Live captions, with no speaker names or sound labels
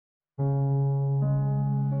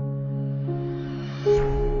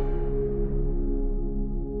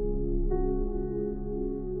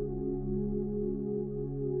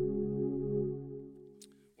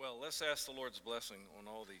let's ask the Lord's blessing on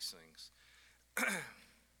all these things.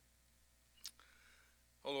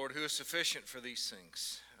 Oh Lord, who is sufficient for these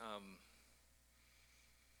things.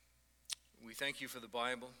 We thank you for the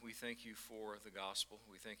Bible. We thank you for the gospel.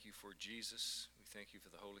 We thank you for Jesus. We thank you for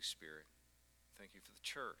the Holy Spirit. Thank you for the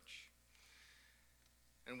church.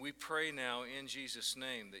 And we pray now in Jesus'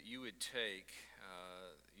 name that you would take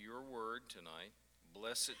your word tonight,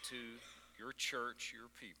 bless it to your church, your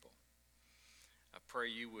people. I pray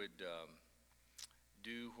you would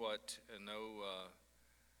do what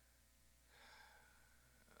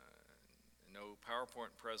no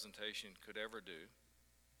PowerPoint presentation could ever do.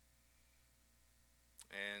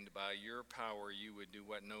 And by your power, you would do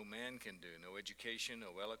what no man can do. No education,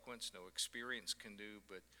 no eloquence, no experience can do.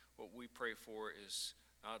 But what we pray for is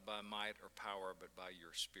not by might or power, but by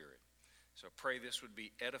your Spirit. So I pray this would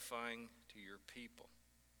be edifying to your people.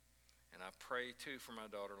 And I pray, too, for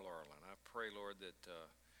my daughter, Laura. And I pray, Lord, that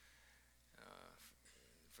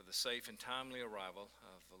for the safe and timely arrival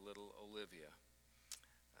of the little Olivia.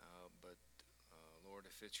 Lord,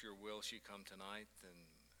 if it's your will she come tonight, then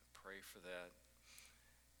pray for that.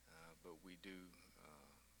 But we do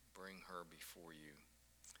bring her before you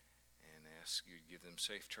and ask you to give them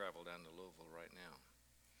safe travel down to Louisville right now.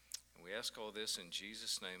 And we ask all this in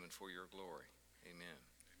Jesus' name and for your glory. Amen.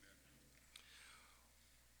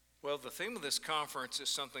 Well, the theme of this conference is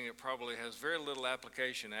something that probably has very little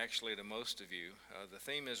application actually to most of you. The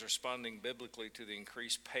theme is responding biblically to the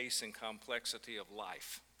increased pace and complexity of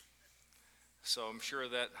life. So I'm sure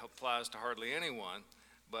that applies to hardly anyone,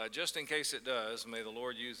 but just in case it does, may the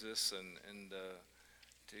Lord use this and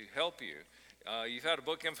to help you. You've had a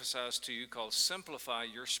book emphasized to you called Simplify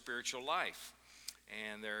Your Spiritual Life.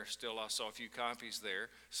 And I saw a few copies there.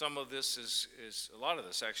 Some of this a lot of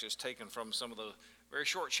this actually is taken from some of the very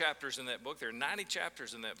short chapters in that book. There are 90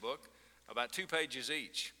 chapters in that book, about 2 pages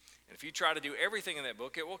each. And if you try to do everything in that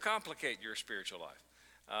book, it will complicate your spiritual life.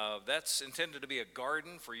 That's intended to be a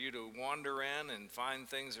garden for you to wander in and find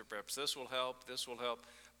things that perhaps this will help,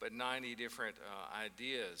 but 90 different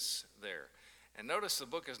ideas there. And notice the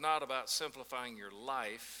book is not about simplifying your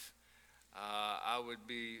life. I would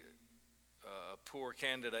be a poor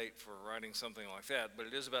candidate for writing something like that, but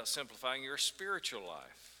it is about simplifying your spiritual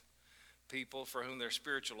life. People for whom their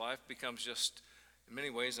spiritual life becomes just, in many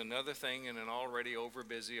ways, another thing in an already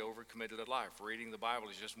overbusy, overcommitted life. Reading the Bible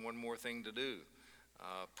is just one more thing to do.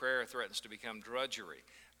 Prayer threatens to become drudgery.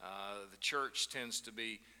 The church tends to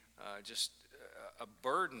be just a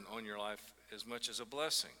burden on your life as much as a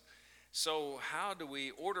blessing. So how do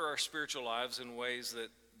we order our spiritual lives in ways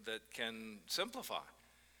that can simplify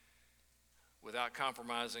without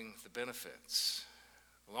compromising the benefits?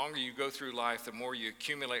 The longer you go through life, the more you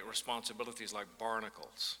accumulate responsibilities like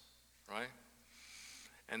barnacles, right?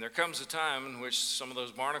 And there comes a time in which some of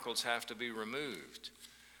those barnacles have to be removed.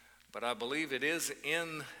 But I believe it is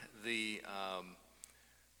in the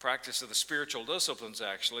practice of the spiritual disciplines,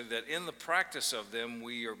 actually, that in the practice of them,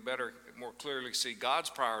 we are more clearly see God's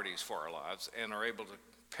priorities for our lives and are able to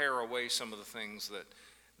pare away some of the things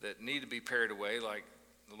that need to be pared away, like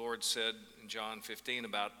the Lord said in John 15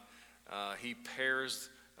 about he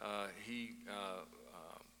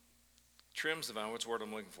trims the vine, what's the word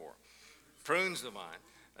I'm looking for? Prunes the vine,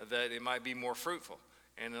 that it might be more fruitful.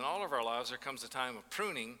 And in all of our lives, there comes a time of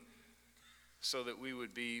pruning so that we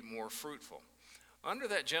would be more fruitful. Under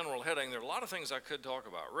that general heading, there are a lot of things I could talk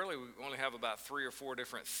about. Really, we only have about 3 or 4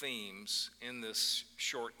 different themes in this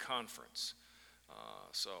short conference.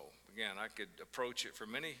 So, again, I could approach it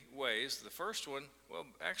from many ways. The first one, well,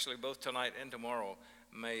 actually, both tonight and tomorrow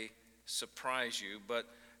may surprise you. But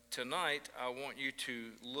tonight, I want you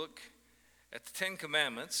to look at the 10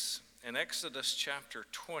 Commandments in Exodus chapter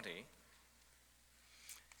 20.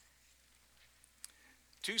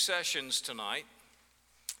 2 sessions tonight,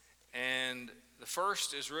 and the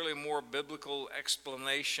first is really more biblical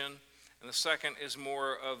explanation, and the second is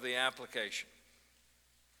more of the application.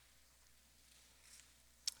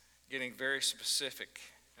 Getting very specific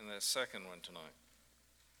in that second one tonight.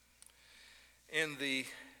 In the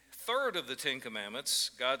third of the 10 Commandments,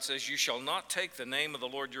 God says, "You shall not take the name of the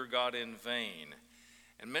Lord your God in vain."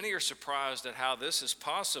 And many are surprised at how this is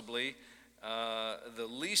possibly the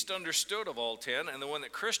least understood of all 10, and the one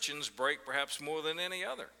that Christians break perhaps more than any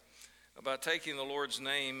other, about taking the Lord's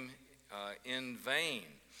name in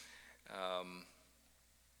vain.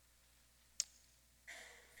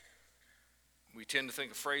 We tend to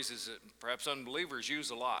think of phrases that perhaps unbelievers use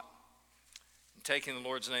a lot, taking the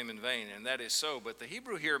Lord's name in vain, and that is so, but the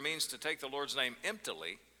Hebrew here means to take the Lord's name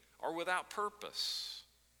emptily or without purpose.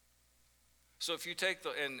 So if you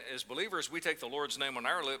and as believers, we take the Lord's name on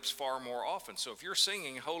our lips far more often. So if you're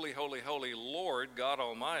singing, Holy, Holy, Holy, Lord God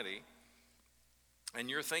Almighty, and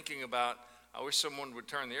you're thinking about, I wish someone would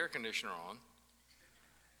turn the air conditioner on,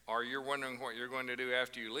 or you're wondering what you're going to do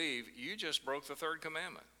after you leave, you just broke the third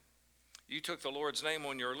commandment. You took the Lord's name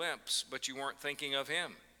on your lips, but you weren't thinking of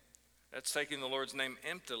him. That's taking the Lord's name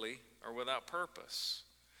emptily or without purpose.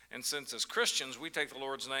 And since as Christians we take the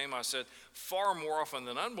Lord's name, I said, far more often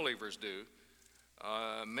than unbelievers do,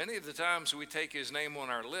 many of the times we take his name on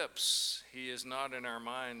our lips, he is not in our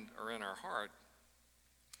mind or in our heart.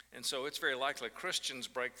 And so it's very likely Christians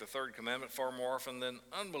break the third commandment far more often than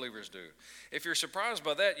unbelievers do. If you're surprised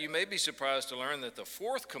by that, you may be surprised to learn that the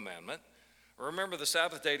fourth commandment, remember the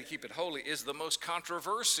Sabbath day to keep it holy, is the most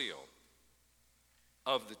controversial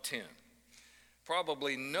of the 10.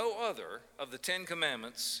 Probably no other of the 10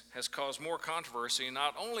 commandments has caused more controversy,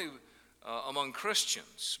 not only among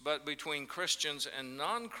Christians, but between Christians and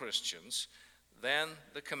non-Christians, than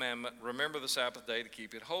the commandment, remember the Sabbath day to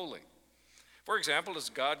keep it holy. For example,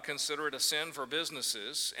 does God consider it a sin for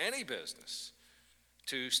businesses, any business,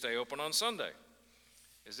 to stay open on Sunday?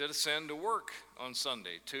 Is it a sin to work on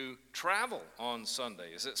Sunday, to travel on Sunday?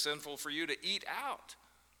 Is it sinful for you to eat out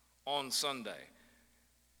on Sunday,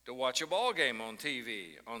 to watch a ball game on TV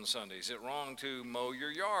on Sunday? Is it wrong to mow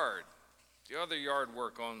your yard, the other yard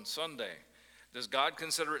work on Sunday? Does God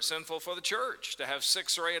consider it sinful for the church to have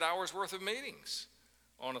 6 or 8 hours worth of meetings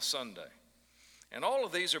on a Sunday? And all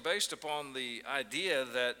of these are based upon the idea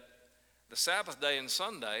that the Sabbath day and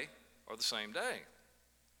Sunday are the same day.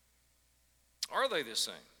 Are they the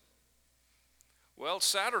same? Well,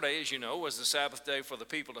 Saturday, as you know, was the Sabbath day for the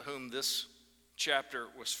people to whom this chapter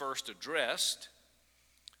was first addressed.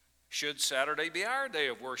 Should Saturday be our day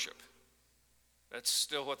of worship? That's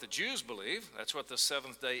still what the Jews believe. That's what the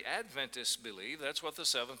Seventh-day Adventists believe. That's what the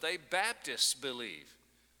Seventh-day Baptists believe.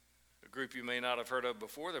 A group you may not have heard of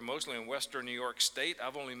before. They're mostly in western New York State.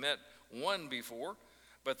 I've only met one before,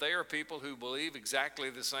 but they are people who believe exactly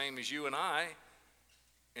the same as you and I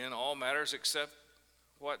in all matters except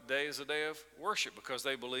what day is a day of worship, because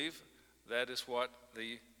they believe that is what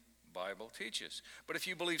the Bible teaches. But if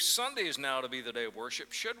you believe Sunday is now to be the day of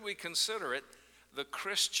worship, should we consider it the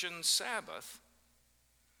Christian Sabbath,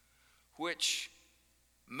 which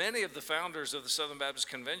many of the founders of the Southern Baptist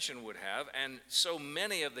Convention would have, and so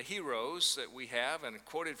many of the heroes that we have and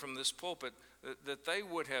quoted from this pulpit that they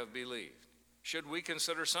would have believed? Should we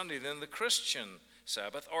consider Sunday then the Christian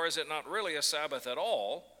Sabbath, or is it not really a Sabbath at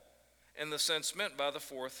all in the sense meant by the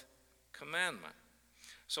fourth commandment?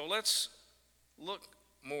 So let's look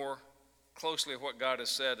more closely at what God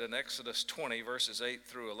has said in Exodus 20, verses 8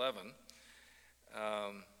 through 11.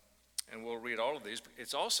 And we'll read all of these.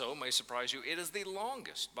 It's also, may surprise you, it is the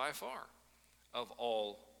longest by far of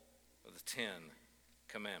all of the 10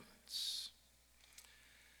 commandments.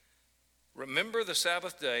 Remember the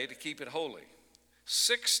Sabbath day to keep it holy.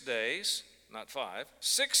 6 days, not 5,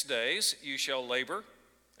 6 days you shall labor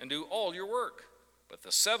and do all your work. But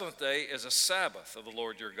the seventh day is a Sabbath of the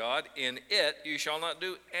Lord your God. In it you shall not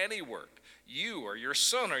do any work, you or your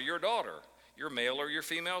son or your daughter, your male or your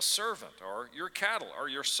female servant, or your cattle, or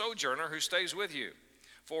your sojourner who stays with you.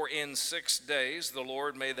 For in 6 days the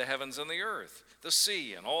Lord made the heavens and the earth, the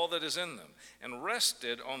sea, and all that is in them, and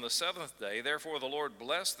rested on the seventh day. Therefore the Lord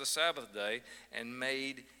blessed the Sabbath day and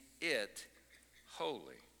made it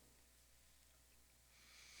holy.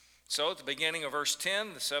 So at the beginning of verse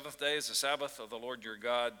 10, the seventh day is the Sabbath of the Lord your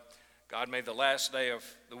God. God made the last day of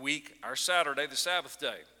the week, our Saturday, the Sabbath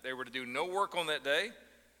day. They were to do no work on that day.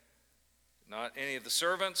 Not any of the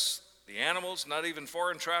servants, the animals, not even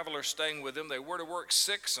foreign travelers staying with them. They were to work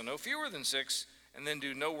 6 and no fewer than 6, and then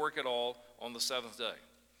do no work at all on the seventh day.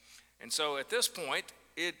 And so at this point,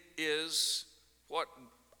 it is what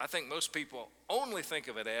I think most people only think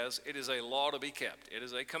of it as. It is a law to be kept. It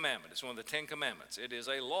is a commandment. It's one of the 10 commandments. It is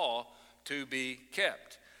a law to be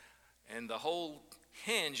kept. And the whole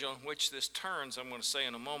hinge on which this turns, I'm going to say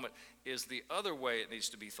in a moment, is the other way it needs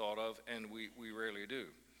to be thought of, and we rarely do.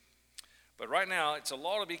 But right now, it's a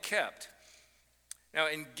law to be kept. Now,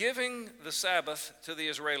 in giving the Sabbath to the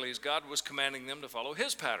Israelis, God was commanding them to follow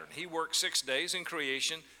his pattern. He worked 6 days in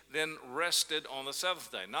creation, then rested on the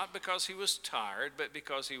seventh day. Not because he was tired, but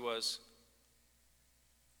because he was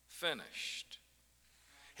finished.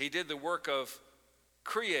 He did the work of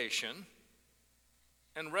creation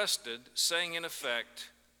and rested, saying in effect,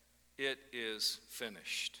 it is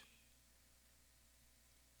finished.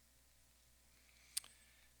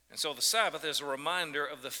 And so the Sabbath is a reminder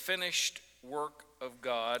of the finished work of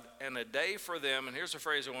God, and a day for them, and here's a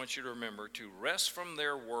phrase I want you to remember, to rest from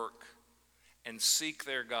their work and seek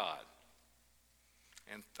their God.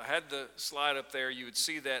 And if I had the slide up there, you would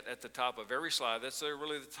see that at the top of every slide. That's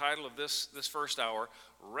really the title of this first hour,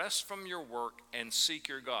 Rest from Your Work and Seek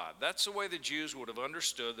Your God. That's the way the Jews would have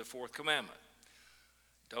understood the fourth commandment.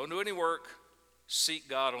 Don't do any work, seek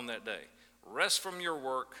God on that day. Rest from your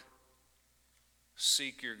work,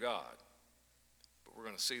 seek your God. But we're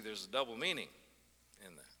going to see there's a double meaning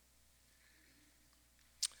in that.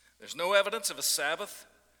 There's no evidence of a Sabbath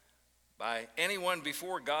by anyone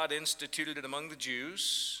before God instituted it among the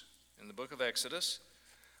Jews in the book of Exodus.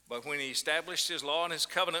 But when he established his law and his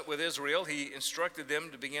covenant with Israel, he instructed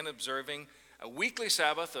them to begin observing a weekly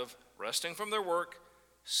Sabbath of resting from their work,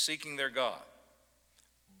 seeking their God.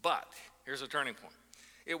 But here's a turning point.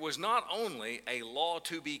 It was not only a law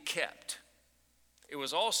to be kept, it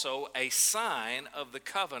was also a sign of the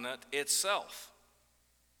covenant itself.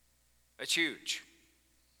 That's huge.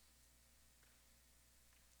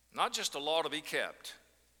 Not just a law to be kept,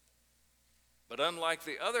 but unlike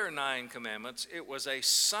the other 9 commandments, it was a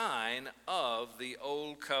sign of the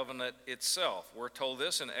old covenant itself. We're told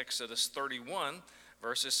this in Exodus 31,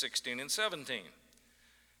 verses 16 and 17.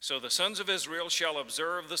 So the sons of Israel shall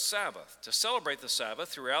observe the Sabbath, to celebrate the Sabbath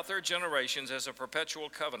throughout their generations as a perpetual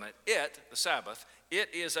covenant. It, the Sabbath, it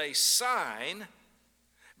is a sign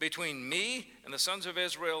between me and the sons of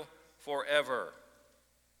Israel forever.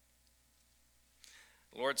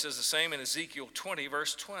 The Lord says the same in Ezekiel 20,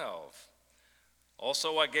 verse 12.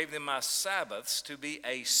 Also I gave them my Sabbaths to be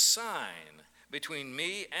a sign between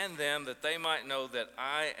me and them, that they might know that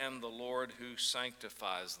I am the Lord who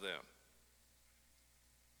sanctifies them.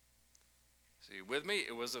 See, with me,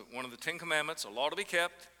 it was one of the 10 commandments, a law to be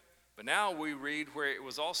kept. But now we read where it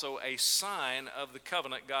was also a sign of the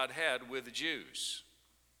covenant God had with the Jews.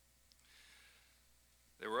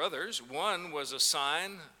 There were others. One was a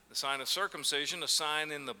sign, the sign of circumcision, a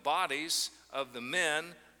sign in the bodies of the men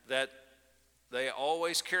that they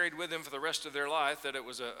always carried with them for the rest of their life, that it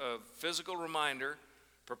was a physical reminder,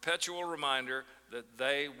 perpetual reminder that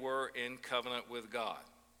they were in covenant with God.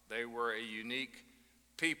 They were a unique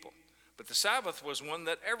people. But the Sabbath was one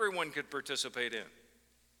that everyone could participate in.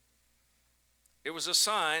 It was a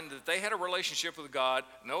sign that they had a relationship with God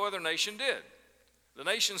no other nation did. The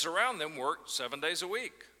nations around them worked 7 days a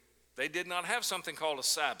week. They did not have something called a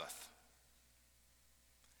Sabbath.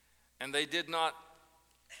 And they did not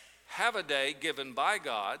have a day given by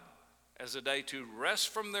God as a day to rest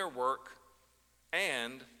from their work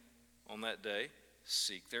and, on that day,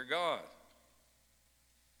 seek their God.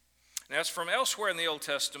 Now, it's from elsewhere in the Old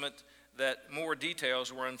Testament that more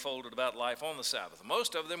details were unfolded about life on the Sabbath.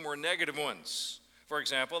 Most of them were negative ones. For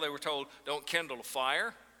example, they were told, don't kindle a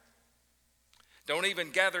fire. Don't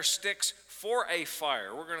even gather sticks for a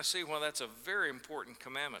fire. We're going to see why that's a very important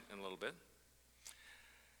commandment in a little bit.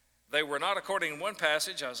 They were not, according to one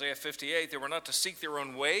passage, Isaiah 58, they were not to seek their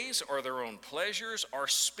own ways or their own pleasures or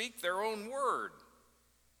speak their own word.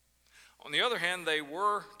 On the other hand, they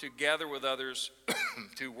were to gather with others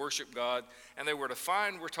to worship God, and they were to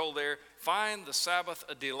find, we're told there, find the Sabbath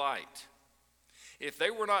a delight. If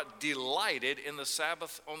they were not delighted in the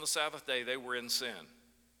Sabbath, on the Sabbath day, they were in sin.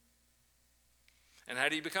 And how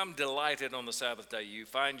do you become delighted on the Sabbath day? You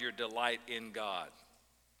find your delight in God.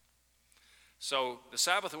 So the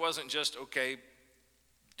Sabbath wasn't just, okay,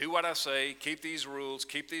 do what I say, keep these rules,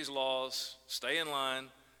 keep these laws, stay in line.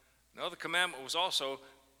 No, the commandment was also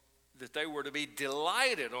that they were to be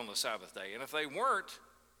delighted on the Sabbath day. And if they weren't,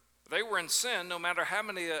 they were in sin, no matter how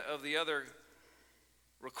many of the other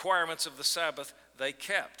requirements of the Sabbath they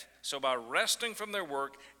kept. So by resting from their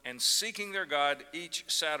work and seeking their God each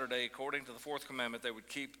Saturday, according to the fourth commandment, they would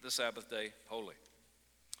keep the Sabbath day holy.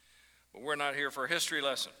 But we're not here for a history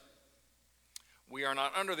lesson. We are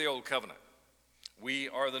not under the old covenant. We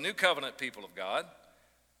are the new covenant people of God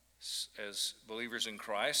as believers in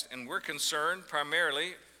Christ, and we're concerned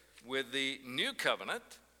primarily with the new covenant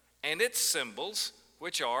and its symbols,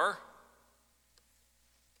 which are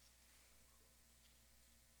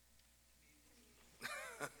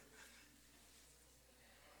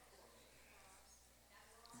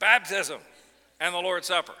baptism and the Lord's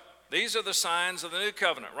Supper. These are the signs of the new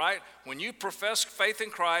covenant, right? When you profess faith in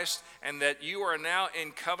Christ and that you are now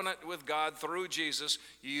in covenant with God through Jesus,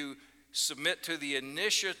 you submit to the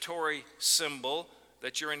initiatory symbol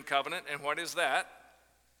that you're in covenant. And what is that?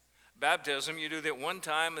 Baptism. You do that one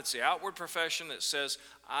time. It's the outward profession that says,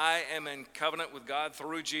 I am in covenant with God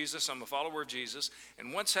through Jesus. I'm a follower of Jesus.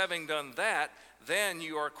 And once having done that, then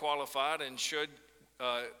you are qualified and should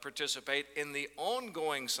participate in the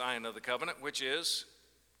ongoing sign of the covenant, which is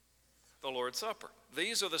the Lord's Supper.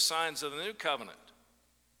 These are the signs of the new covenant.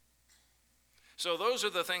 So those are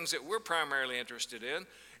the things that we're primarily interested in.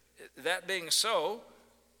 That being so,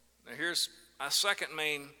 Now here's a second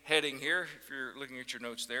main heading here, if you're looking at your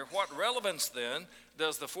notes there. What relevance then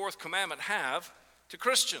does the fourth commandment have to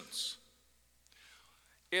Christians?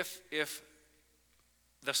 If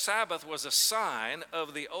the Sabbath was a sign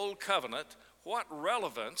of the old covenant, what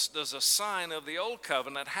relevance does a sign of the old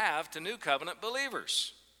covenant have to new covenant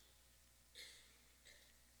believers?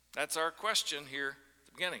 That's our question here at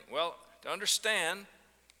the beginning. Well, to understand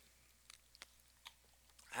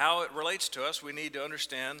how it relates to us, we need to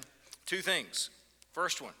understand two things.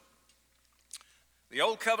 First one, the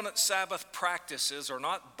old covenant Sabbath practices are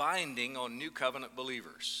not binding on new covenant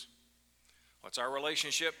believers. What's our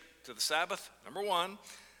relationship to the Sabbath? Number one,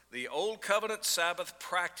 the old covenant Sabbath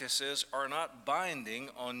practices are not binding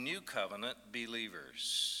on new covenant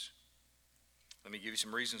believers. Let me give you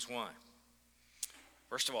some reasons why.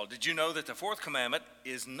 First of all, did you know that the fourth commandment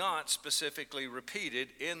is not specifically repeated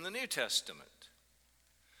in the New Testament?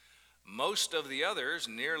 Most of the others,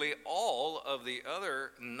 nearly all of the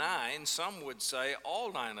other 9, some would say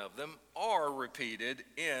all 9 of them, are repeated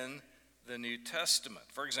in the New Testament.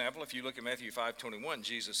 For example, if you look at Matthew 5:21,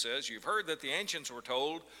 Jesus says, "You've heard that the ancients were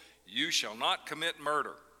told, 'You shall not commit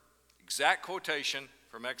murder.'" Exact quotation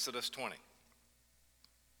from Exodus 20.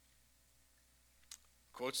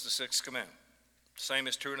 Quotes the 6th commandment. Same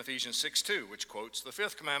is true in Ephesians 6:2, which quotes the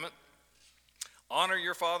 5th commandment, "Honor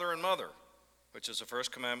your father and mother," which is the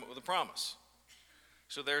first commandment with a promise.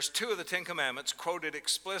 So there's 2 of the 10 commandments quoted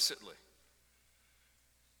explicitly.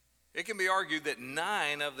 It can be argued that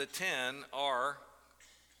 9 of the 10 are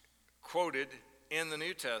quoted in the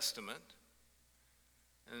New Testament,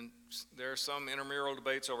 and there are some intramural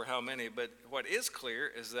debates over how many, but what is clear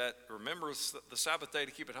is that remember the Sabbath day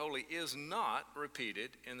to keep it holy is not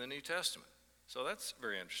repeated in the New Testament. So that's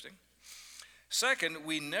very interesting. Second,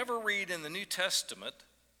 we never read in the New Testament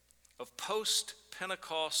of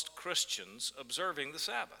post-Pentecost Christians observing the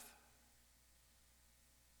Sabbath.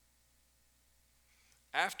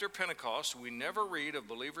 After Pentecost, we never read of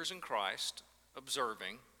believers in Christ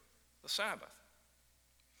observing the Sabbath.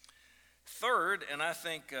 Third, and I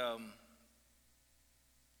think, you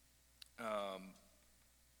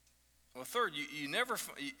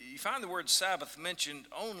find the word Sabbath mentioned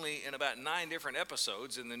only in about 9 different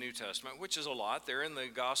episodes in the New Testament, which is a lot. They're in the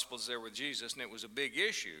Gospels there with Jesus, and it was a big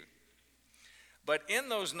issue. But in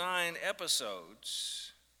those 9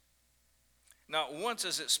 episodes, not once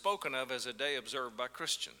is it spoken of as a day observed by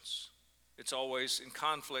Christians. It's always in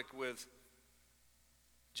conflict with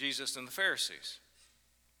Jesus and the Pharisees.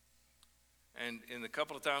 And in the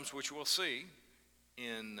couple of times which we'll see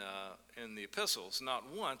in the epistles, not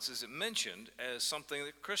once is it mentioned as something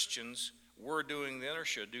that Christians were doing then or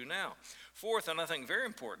should do now. Fourth, and I think very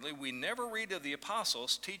importantly, we never read of the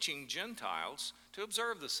apostles teaching Gentiles to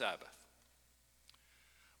observe the Sabbath.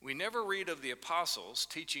 We never read of the apostles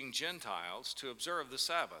teaching Gentiles to observe the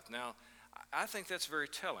Sabbath. Now, I think that's very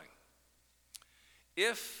telling.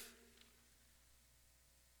 If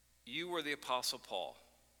you were the Apostle Paul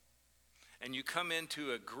and you come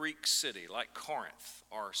into a Greek city like Corinth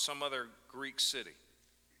or some other Greek city,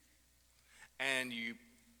 and you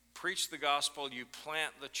preach the gospel, you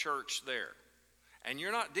plant the church there, and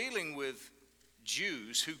you're not dealing with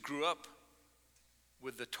Jews who grew up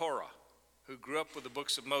with the Torah, who grew up with the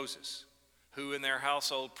books of Moses, who in their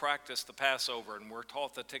household practiced the Passover and were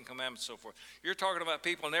taught the 10 Commandments and so forth. You're talking about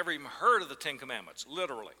people who never even heard of the 10 Commandments,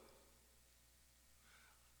 literally.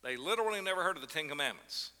 They literally never heard of the 10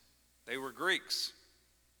 Commandments. They were Greeks.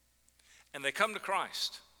 And they come to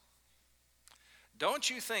Christ. Don't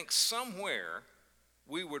you think somewhere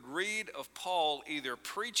we would read of Paul either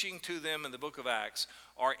preaching to them in the book of Acts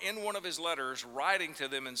or in one of his letters writing to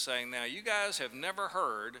them and saying, now you guys have never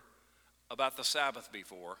heard about the Sabbath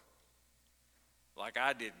before, like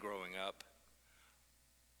I did growing up,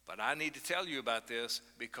 but I need to tell you about this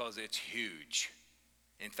because it's huge.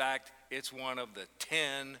 In fact, it's one of the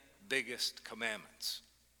 10 biggest commandments.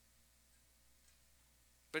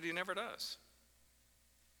 But he never does.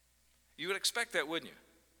 You would expect that, wouldn't you?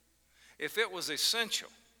 If it was essential,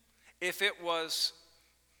 if it was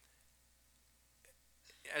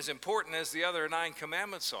as important as the other 9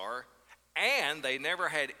 commandments are, and they never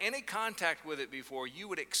had any contact with it before, you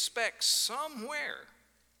would expect somewhere,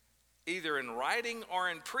 either in writing or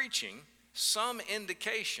in preaching, some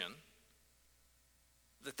indication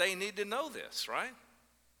that they need to know this, right?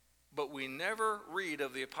 But we never read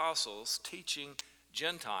of the apostles teaching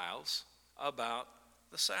Gentiles about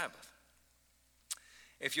the Sabbath.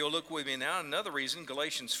 If you'll look with me now, another reason,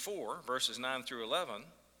 Galatians 4, verses 9 through 11.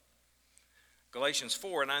 Galatians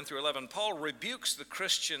 4, 9 through 11, Paul rebukes the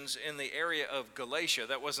Christians in the area of Galatia.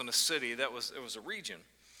 That wasn't a city, it was a region,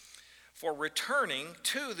 for returning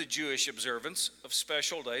to the Jewish observance of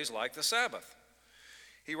special days like the Sabbath.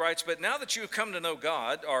 He writes, "But now that you have come to know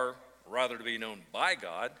God, or rather to be known by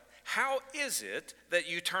God, how is it that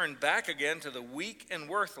you turn back again to the weak and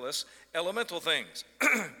worthless elemental things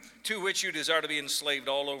to which you desire to be enslaved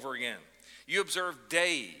all over again? You observe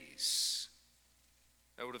days."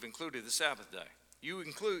 That would have included the Sabbath day. You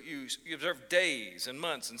observe days and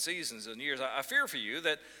months and seasons and years. I fear for you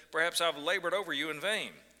that perhaps I've labored over you in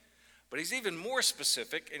vain. But he's even more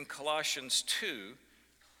specific in Colossians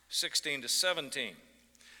 2:16 to 17.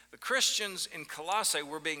 The Christians in Colossae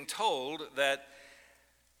were being told that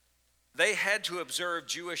they had to observe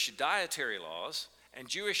Jewish dietary laws and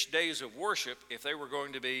Jewish days of worship if they were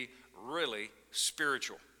going to be really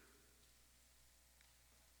spiritual.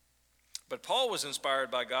 But Paul was inspired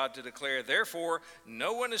by God to declare, "Therefore,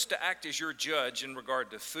 no one is to act as your judge in regard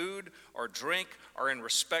to food or drink or in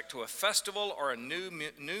respect to a festival or a new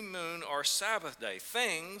moon or Sabbath day."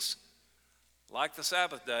 Things like the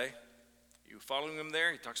Sabbath day. You following him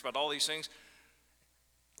there? He talks about all these things.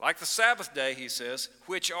 Like the Sabbath day, he says,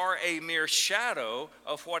 which are a mere shadow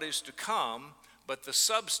of what is to come, but the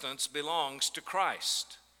substance belongs to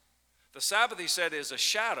Christ. The Sabbath, he said, is a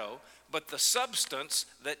shadow, but the substance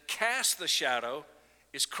that casts the shadow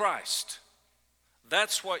is Christ.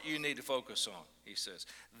 That's what you need to focus on, he says.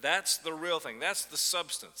 That's the real thing. That's the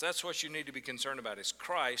substance. That's what you need to be concerned about, is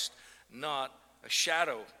Christ, not a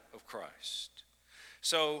shadow of Christ.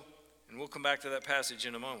 So, and we'll come back to that passage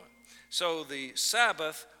in a moment. So the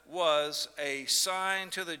Sabbath was a sign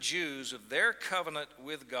to the Jews of their covenant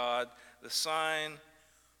with God. The sign,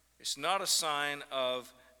 it's not a sign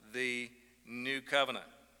of the new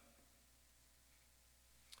covenant.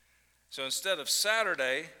 So instead of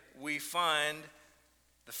Saturday, we find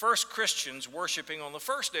the first Christians worshiping on the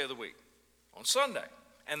first day of the week, on Sunday.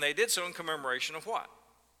 And they did so in commemoration of what?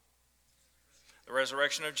 The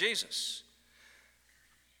resurrection of Jesus.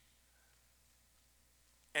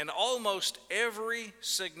 And almost every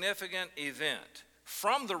significant event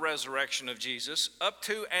from the resurrection of Jesus up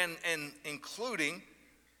to and including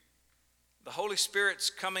the Holy Spirit's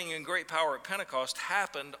coming in great power at Pentecost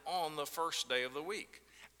happened on the first day of the week,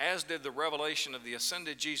 as did the revelation of the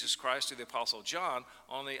ascended Jesus Christ to the Apostle John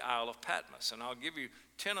on the Isle of Patmos. And I'll give you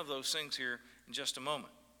 10 of those things here in just a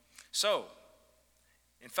moment. So,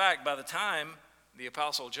 in fact, by the time the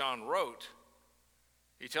Apostle John wrote,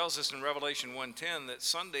 he tells us in Revelation 1:10 that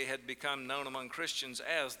Sunday had become known among Christians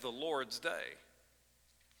as the Lord's Day.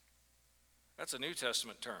 That's a New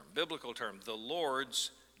Testament term, biblical term, the Lord's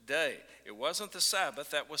Day. It wasn't the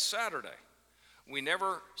Sabbath, that was Saturday. We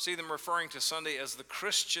never see them referring to Sunday as the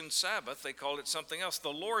Christian Sabbath. They called it something else,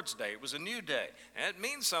 the Lord's Day. It was a new day, and it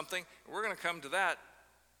means something. We're going to come to that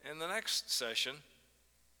in the next session.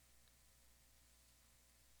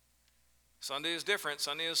 Sunday is different.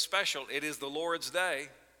 Sunday is special. It is the Lord's day,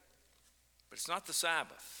 but it's not the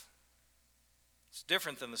Sabbath. It's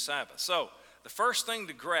different than the Sabbath. So, the first thing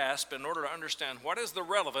to grasp in order to understand what is the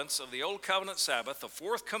relevance of the Old Covenant Sabbath, the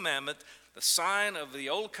fourth commandment, the sign of the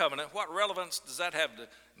Old Covenant, what relevance does that have to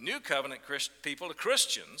New Covenant people, to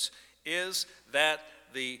Christians, is that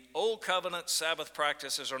the Old Covenant Sabbath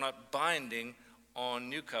practices are not binding on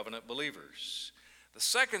New Covenant believers. The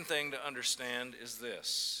second thing to understand is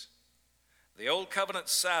this. The Old Covenant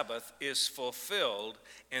Sabbath is fulfilled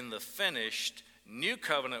in the finished New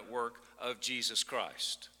Covenant work of Jesus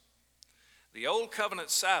Christ. The Old Covenant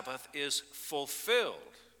Sabbath is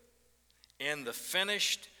fulfilled in the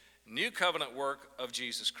finished New Covenant work of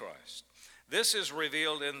Jesus Christ. This is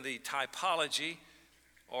revealed in the typology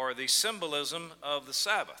or the symbolism of the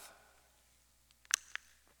Sabbath.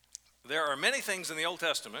 There are many things in the Old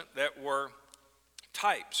Testament that were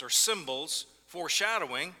types or symbols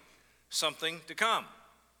foreshadowing something to come.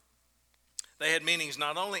 They had meanings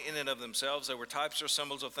not only in and of themselves, they were types or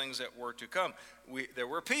symbols of things that were to come. There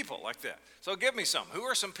were people like that. So give me some. Who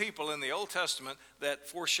are some people in the Old Testament that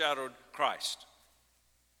foreshadowed Christ?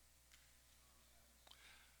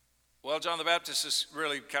 Well, John the Baptist is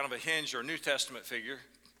really kind of a hinge or New Testament figure.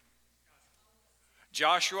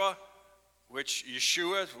 Joshua,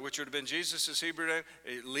 Yeshua, which would have been Jesus' Hebrew name,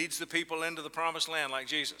 it leads the people into the promised land like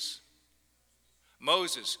Jesus.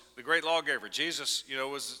 Moses, the great lawgiver. Jesus,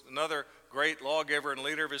 was another great lawgiver and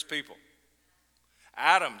leader of his people.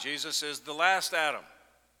 Adam, Jesus is the last Adam,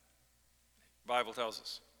 the Bible tells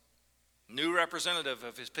us. New representative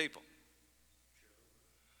of his people.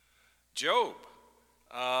 Job,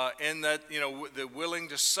 in that, the willing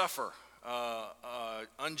to suffer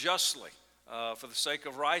unjustly for the sake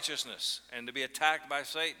of righteousness and to be attacked by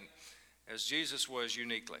Satan, as Jesus was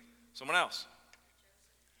uniquely. Someone else.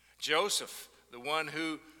 Joseph, the one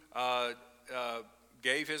who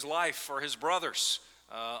gave his life for his brothers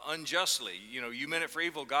unjustly. You meant it for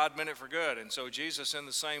evil, God meant it for good. And so Jesus, in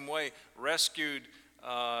the same way, rescued,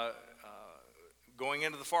 going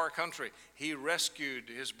into the far country, he rescued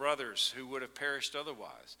his brothers who would have perished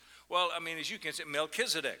otherwise. Well, as you can see,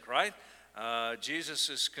 Melchizedek, right? Jesus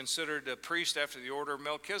is considered a priest after the order of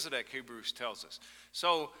Melchizedek, Hebrews tells us.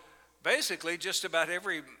 So basically, just about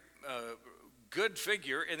every good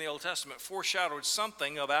figure in the Old Testament foreshadowed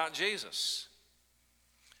something about Jesus.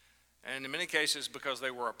 And in many cases, because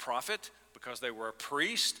they were a prophet, because they were a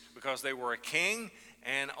priest, because they were a king,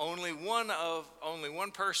 and only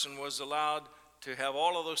one person was allowed to have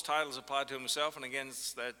all of those titles applied to himself, and again,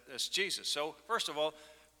 that's Jesus. So, first of all,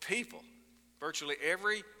 people, virtually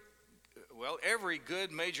every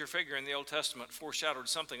good major figure in the Old Testament foreshadowed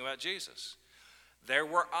something about Jesus. There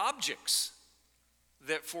were objects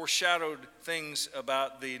that foreshadowed things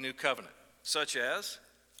about the new covenant, such as,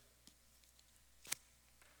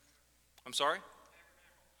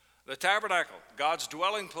 the tabernacle, God's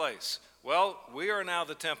dwelling place. Well, we are now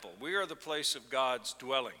the temple. We are the place of God's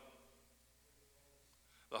dwelling.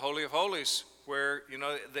 The Holy of Holies, where,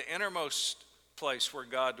 the innermost place where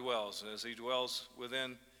God dwells, as he dwells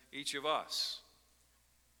within each of us.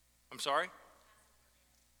 I'm sorry?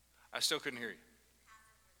 I still couldn't hear you.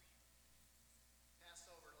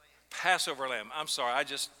 Passover lamb. I'm sorry,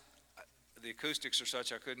 the acoustics are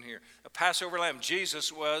such I couldn't hear. A Passover lamb.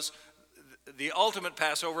 Jesus was the ultimate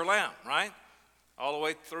Passover lamb, right? All the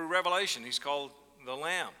way through Revelation, he's called the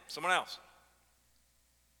Lamb. Someone else.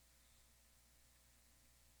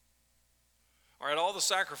 All right, all the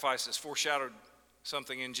sacrifices foreshadowed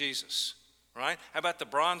something in Jesus, right? How about the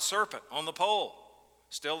bronze serpent on the pole?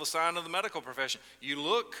 Still the sign of the medical profession. You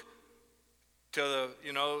look to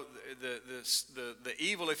the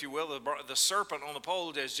evil, if you will, the serpent on the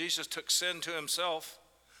pole, as Jesus took sin to himself.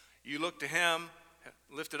 You look to him,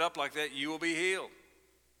 lift it up like that, you will be healed.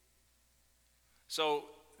 So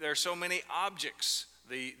there are so many objects.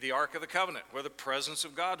 The Ark of the Covenant, where the presence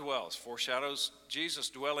of God dwells, foreshadows Jesus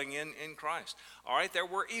dwelling in Christ. All right, there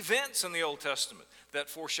were events in the Old Testament that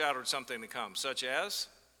foreshadowed something to come, such as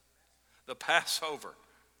the Passover.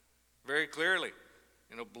 Very clearly,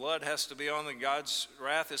 blood has to be on them. God's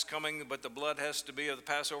wrath is coming, but the blood has to be of the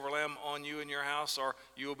Passover lamb on you and your house, or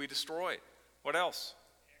you will be destroyed. What else?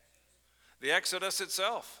 The Exodus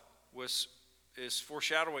itself is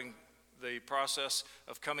foreshadowing the process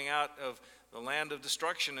of coming out of the land of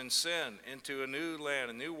destruction and sin into a new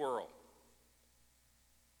land, a new world.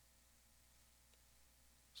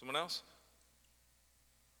 Someone else?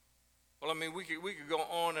 Well, we could go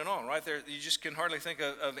on and on, right there. You just can hardly think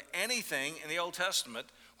of anything in the Old Testament,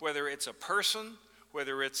 whether it's a person,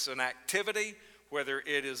 whether it's an activity, whether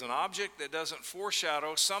it is an object that doesn't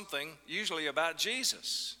foreshadow something, usually about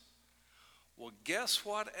Jesus. Well, guess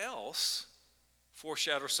what else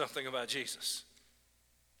foreshadows something about Jesus?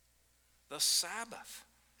 The Sabbath.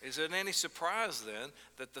 Is it any surprise then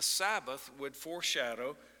that the Sabbath would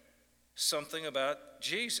foreshadow something about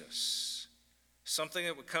Jesus? Something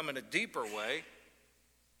that would come in a deeper way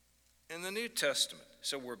in the New Testament.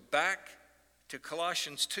 So we're back to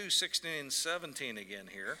Colossians 2:16 and 17 again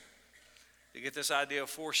here to get this idea of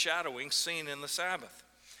foreshadowing seen in the Sabbath.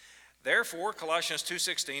 Therefore, Colossians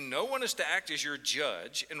 2:16, no one is to act as your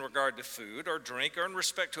judge in regard to food or drink or in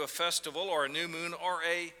respect to a festival or a new moon or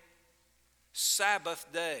a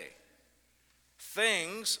Sabbath day.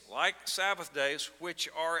 Things like Sabbath days, which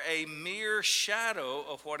are a mere shadow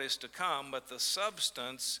of what is to come, but the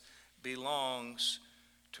substance belongs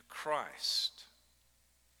to Christ.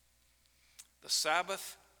 The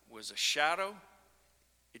Sabbath was a shadow.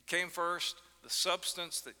 It came first. The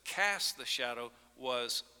substance that cast the shadow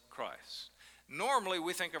was Christ. Normally,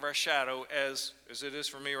 we think of our shadow as it is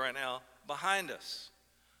for me right now, behind us.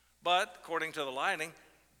 But according to the lighting,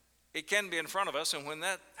 it can be in front of us, and when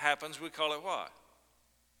that happens, we call it what?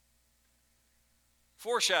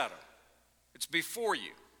 Foreshadow. It's before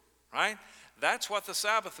you, right? That's what the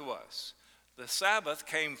Sabbath was. The Sabbath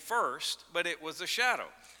came first, but it was a shadow.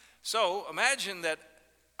 So imagine that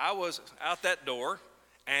I was out that door,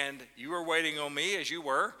 and you were waiting on me as you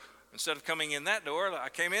were. Instead of coming in that door, I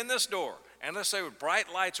came in this door. And let's say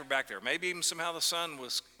bright lights were back there. Maybe even somehow the sun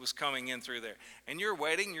was coming in through there. And you're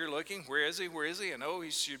waiting, you're looking, where is he? Where is he? And he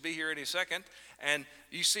should be here any second. And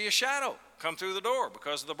you see a shadow come through the door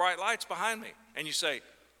because of the bright lights behind me. And you say,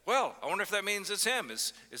 well, I wonder if that means it's him.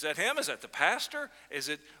 Is that him? Is that the pastor? Is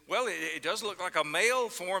it? Well, it does look like a male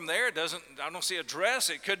form there. I don't see a dress.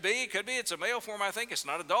 It could be. It's a male form, I think. It's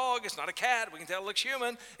not a dog. It's not a cat. We can tell it looks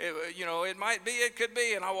human. It might be. It could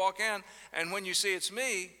be. And I walk in, and when you see it's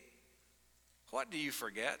me, what do you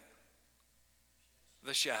forget?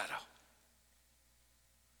 The shadow.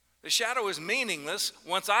 The shadow is meaningless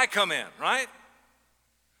once I come in, right?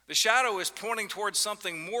 The shadow is pointing towards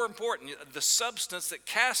something more important. The substance that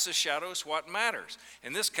casts the shadow is what matters.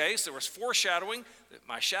 In this case, there was foreshadowing.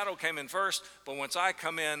 My shadow came in first, but once I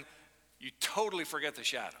come in, you totally forget the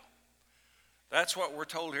shadow. That's what we're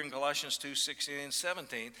told here in Colossians 2:16 and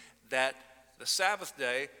 17, that the Sabbath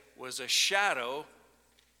day was a shadow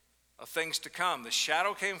of things to come. The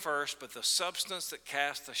shadow came first, but the substance that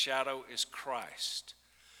casts the shadow is Christ.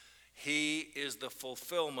 He is the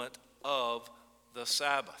fulfillment of the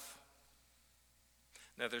Sabbath.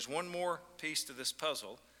 Now, there's one more piece to this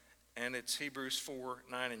puzzle, and it's Hebrews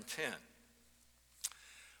 4:9 and 10.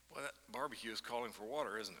 Well, that barbecue is calling for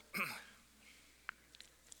water, isn't it?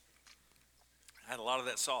 I had a lot of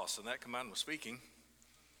that sauce, and that combined with speaking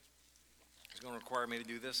is going to require me to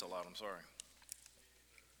do this a lot. I'm sorry.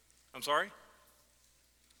 I'm sorry?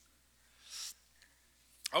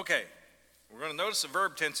 Okay, we're going to notice the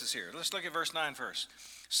verb tenses here. Let's look at verse 9 first.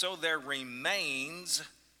 So there remains,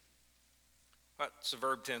 what's the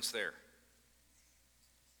verb tense there?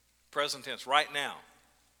 Present tense, right now.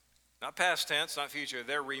 Not past tense, not future.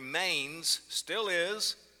 There remains, still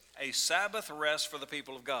is, a Sabbath rest for the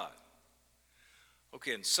people of God.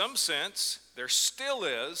 Okay, in some sense, there still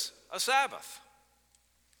is a Sabbath.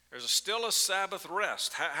 There's still a Sabbath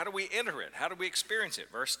rest. How do we enter it? How do we experience it?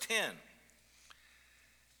 Verse 10.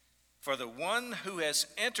 For the one who has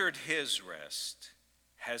entered his rest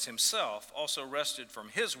has himself also rested from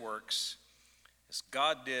his works as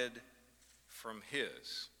God did from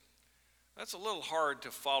his. That's a little hard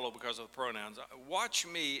to follow because of the pronouns. Watch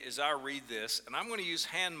me as I read this, and I'm going to use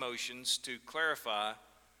hand motions to clarify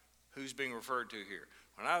who's being referred to here.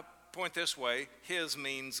 When I point this way, his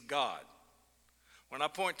means God. When I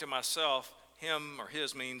point to myself, him or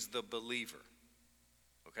his means the believer.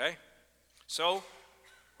 Okay? So,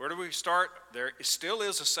 where do we start? There still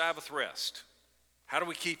is a Sabbath rest. How do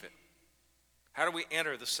we keep it? How do we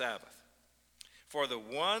enter the Sabbath? For the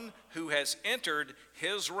one who has entered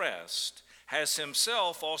his rest has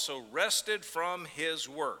himself also rested from his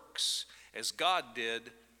works, as God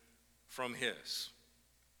did from his.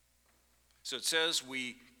 So it says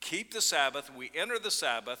we keep the Sabbath, we enter the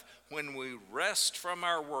Sabbath when we rest from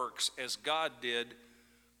our works as God did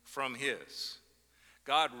from his.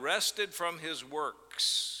 God rested from his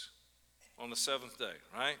works on the seventh day,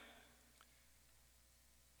 right?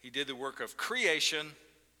 He did the work of creation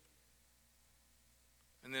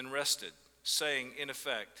and then rested, saying, in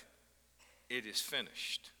effect, it is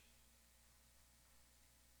finished.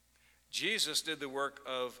 Jesus did the work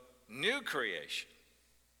of new creation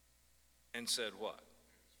and said what?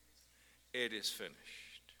 It is finished.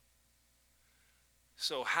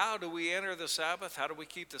 So how do we enter the Sabbath? How do we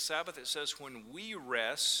keep the Sabbath? It says when we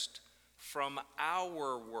rest from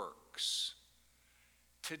our works.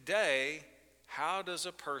 Today, how does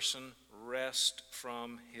a person rest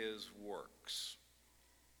from his works?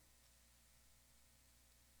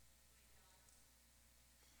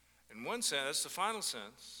 In one sense, that's the final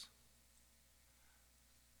sense.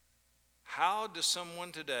 How does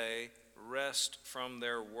someone today rest from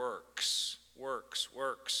their works? Works.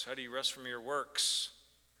 How do you rest from your works?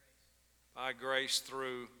 By grace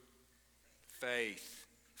through faith.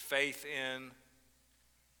 Faith in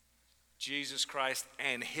Jesus Christ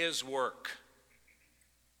and his work.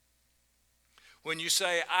 When you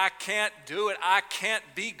say, I can't do it, I can't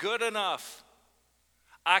be good enough.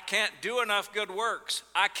 I can't do enough good works.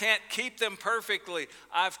 I can't keep them perfectly.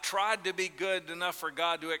 I've tried to be good enough for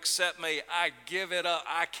God to accept me. I give it up.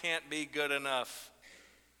 I can't be good enough.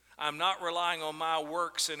 I'm not relying on my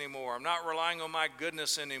works anymore. I'm not relying on my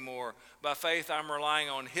goodness anymore. By faith, I'm relying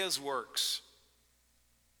on his works.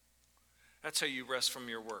 That's how you rest from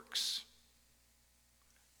your works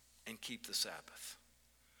and keep the Sabbath.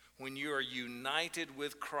 When you are united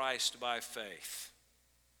with Christ by faith.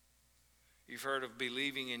 You've heard of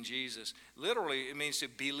believing in Jesus. Literally, it means to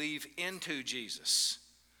believe into Jesus.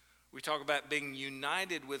 We talk about being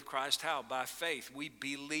united with Christ. How? By faith. We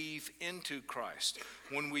believe into Christ.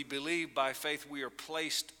 When we believe by faith, we are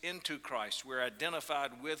placed into Christ. We're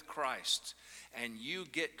identified with Christ. And you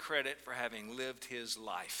get credit for having lived his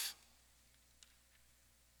life.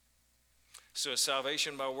 So is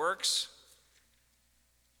salvation by works?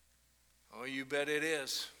 Oh, you bet it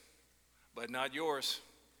is. But not yours.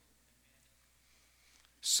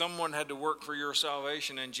 Someone had to work for your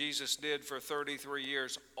salvation, and Jesus did for 33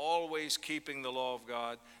 years, always keeping the law of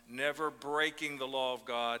God, never breaking the law of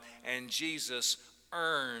God, and Jesus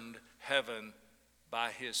earned heaven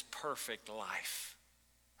by his perfect life,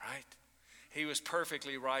 right? He was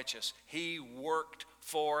perfectly righteous. He worked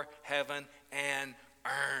for heaven and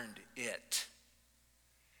earned it.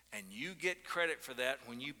 And you get credit for that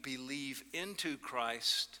when you believe into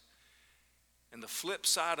Christ. And the flip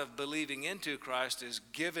side of believing into Christ is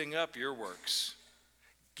giving up your works,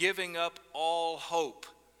 giving up all hope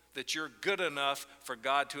that you're good enough for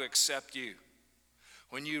God to accept you.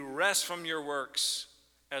 When you rest from your works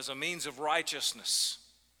as a means of righteousness,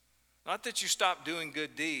 not that you stop doing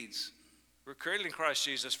good deeds. We're created in Christ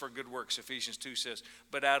Jesus for good works, Ephesians 2 says,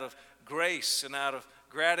 but out of grace and out of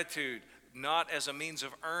gratitude, not as a means of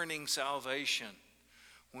earning salvation.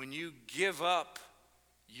 When you give up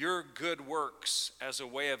your good works as a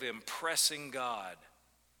way of impressing God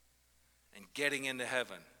and getting into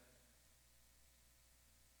heaven,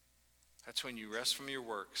 that's when you rest from your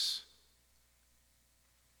works.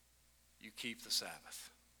 You keep the Sabbath.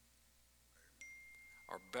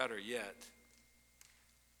 Or better yet,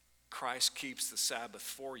 Christ keeps the Sabbath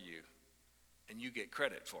for you and you get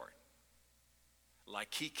credit for it.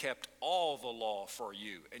 Like he kept all the law for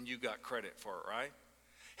you and you got credit for it, right?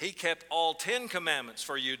 He kept all 10 commandments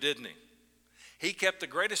for you, didn't he? He kept the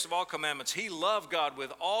greatest of all commandments. He loved God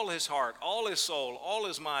with all his heart, all his soul, all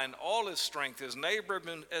his mind, all his strength, his neighbor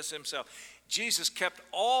as himself. Jesus kept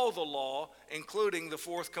all the law, including the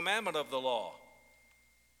fourth commandment of the law.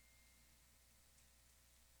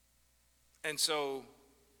 And so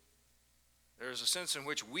there's a sense in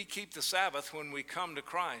which we keep the Sabbath when we come to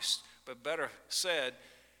Christ, but better said,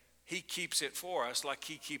 he keeps it for us like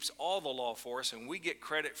he keeps all the law for us, and we get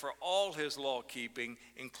credit for all his law keeping,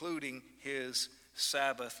 including his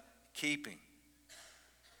Sabbath keeping.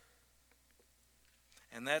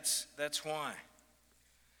 And that's why.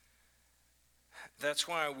 That's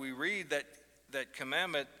why we read that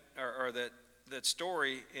commandment or that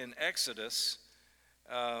story in Exodus,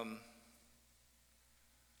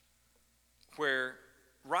 where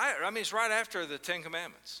it's right after the 10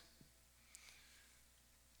 Commandments.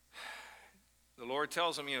 The Lord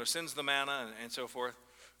tells them, sends the manna and so forth.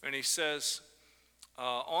 And he says,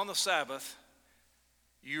 on the Sabbath,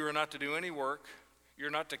 you are not to do any work. You're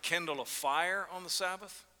not to kindle a fire on the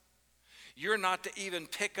Sabbath. You're not to even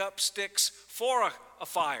pick up sticks for a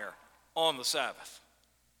fire on the Sabbath.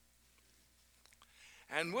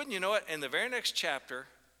 And wouldn't you know it, in the very next chapter,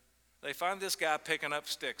 they find this guy picking up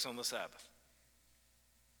sticks on the Sabbath.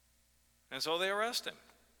 And so they arrest him.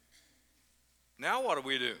 Now what do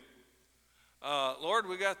we do? Lord,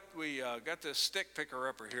 we got this stick picker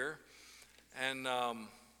upper here, and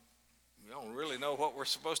we don't really know what we're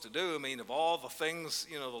supposed to do. I mean, of all the things,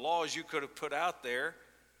 the laws you could have put out there,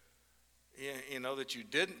 that you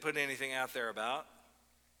didn't put anything out there about,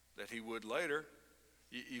 that he would later,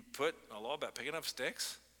 you put a law about picking up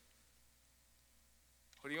sticks?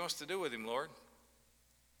 What do you want us to do with him, Lord?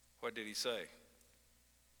 What did he say?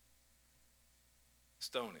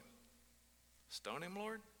 Stone him. Stone him,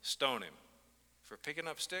 Lord? Stone him. For picking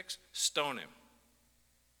up sticks? Stone him.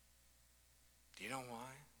 Do you know why?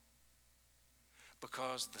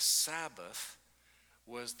 Because the Sabbath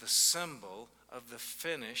was the symbol of the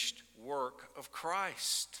finished work of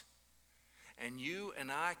Christ. And you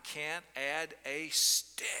and I can't add a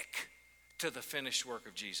stick to the finished work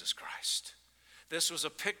of Jesus Christ. This was a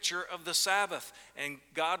picture of the Sabbath, and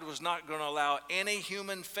God was not going to allow any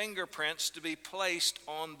human fingerprints to be placed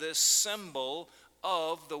on this symbol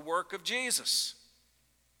of the work of Jesus.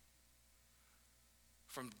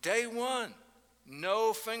 From day one,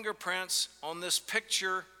 no fingerprints on this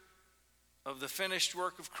picture of the finished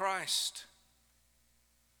work of Christ.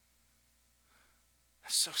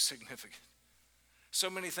 That's so significant. So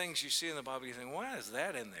many things you see in the Bible, you think, why is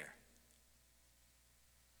that in there?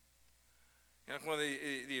 One of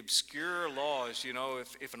the obscure laws,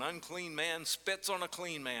 if an unclean man spits on a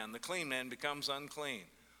clean man, the clean man becomes unclean.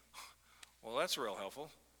 Well, that's real helpful.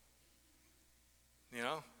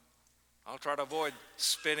 I'll try to avoid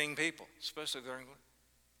spitting people, especially if they're unclean.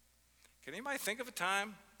 Can anybody think of a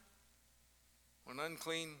time when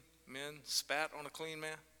unclean men spat on a clean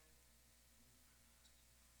man?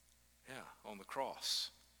 Yeah, on the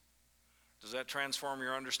cross. Does that transform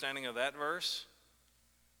your understanding of that verse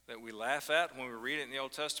that we laugh at when we read it in the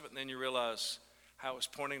Old Testament, and then you realize how it's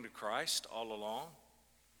pointing to Christ all along?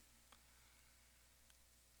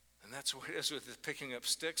 And that's the way it is with the picking up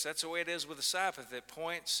sticks. That's the way it is with the Sabbath. It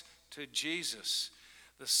points to Jesus.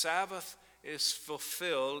 The Sabbath is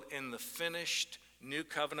fulfilled in the finished new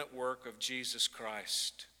covenant work of Jesus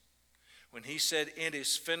Christ. When he said, "It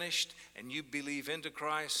is finished," and you believe into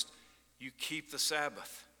Christ, you keep the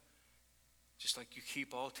Sabbath. Just like you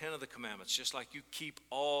keep all 10 of the commandments, just like you keep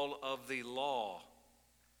all of the law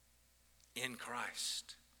in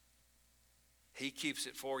Christ. He keeps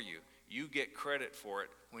it for you. You get credit for it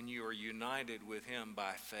when you are united with him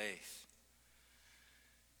by faith.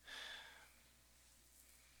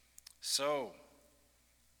 So,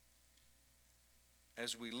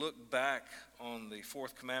 as we look back on the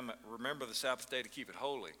fourth commandment, remember the Sabbath day to keep it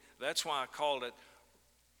holy. That's why I called it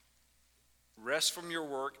rest from your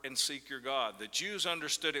work and seek your God. The Jews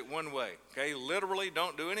understood it one way, okay? Literally,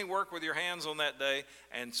 don't do any work with your hands on that day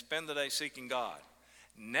and spend the day seeking God.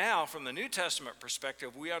 Now, from the New Testament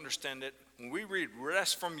perspective, we understand it. When we read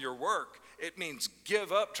rest from your work, it means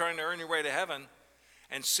give up trying to earn your way to heaven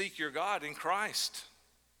and seek your God in Christ.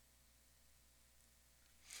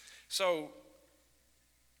 So,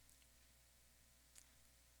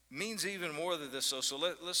 means even more than this. So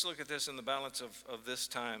let's look at this in the balance of this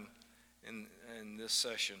time in this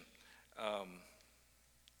session.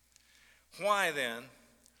 Why then?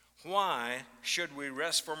 Why should we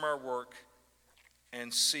rest from our work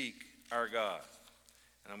and seek our God?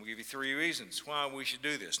 And I'm going to give you 3 reasons why we should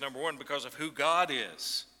do this. Number 1, because of who God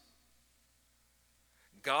is.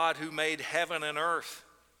 God who made heaven and earth.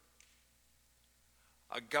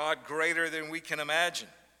 A God greater than we can imagine.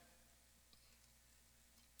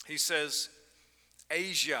 He says,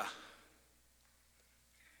 Asia,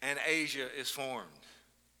 and Asia is formed.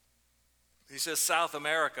 He says South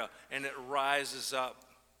America, and it rises up.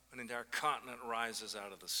 An entire continent rises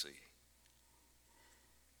out of the sea.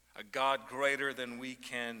 A God greater than we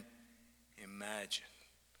can imagine.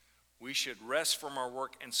 We should rest from our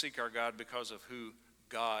work and seek our God because of who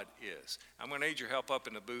God is. I'm going to need your help up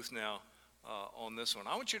in the booth now on this one.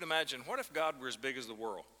 I want you to imagine, what if God were as big as the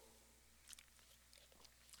world?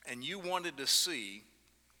 And you wanted to see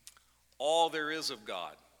all there is of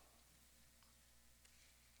God.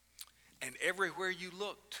 And everywhere you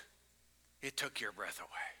looked, it took your breath away.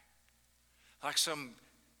 Like some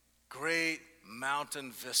great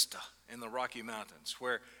mountain vista in the Rocky Mountains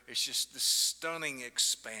where it's just this stunning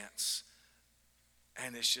expanse.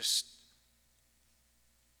 And it's just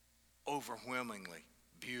overwhelmingly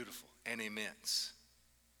beautiful and immense.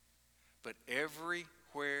 But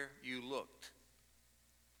everywhere you looked,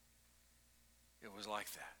 it was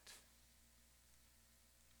like that.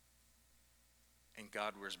 And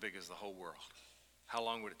God were as big as the whole world. How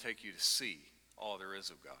long would it take you to see all there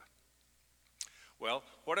is of God? Well,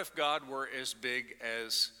 what if God were as big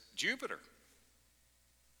as Jupiter?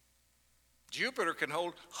 Jupiter can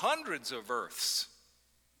hold hundreds of Earths.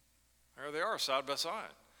 There they are, side by side.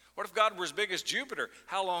 What if God were as big as Jupiter?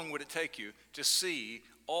 How long would it take you to see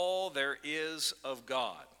all there is of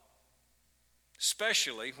God?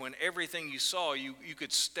 Especially when everything you saw you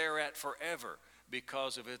could stare at forever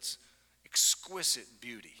because of its exquisite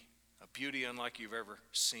beauty, a beauty unlike you've ever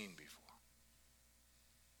seen before.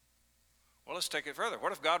 Well, let's take it further.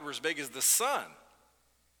 What if God were as big as the sun?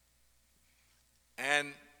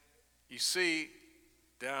 And you see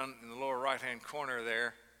down in the lower right-hand corner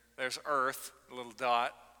there's Earth, a little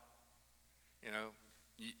dot. You know,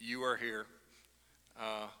 you are here.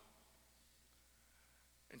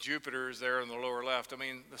 And Jupiter is there in the lower left. I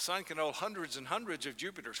mean, the sun can hold hundreds and hundreds of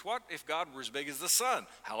Jupiters. What if God were as big as the sun?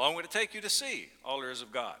 How long would it take you to see all there is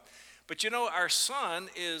of God? But you know, our sun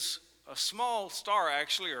is a small star,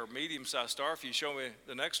 actually, or a medium-sized star. If you show me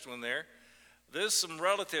the next one there, there's some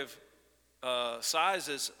relative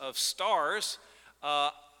sizes of stars.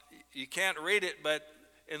 You can't read it, but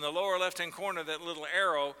in the lower left-hand corner, that little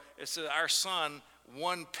arrow, it says our sun,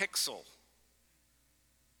 1 pixel.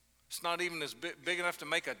 It's not even as big enough to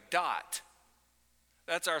make a dot.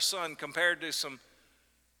 That's our sun compared to some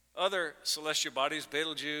other celestial bodies,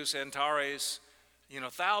 Betelgeuse, Antares,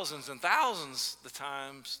 thousands and thousands the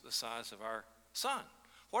times the size of our sun.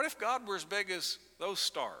 What if God were as big as those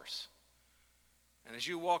stars? And as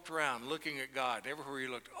you walked around looking at God, everywhere you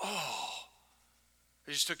looked,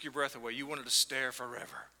 it just took your breath away. You wanted to stare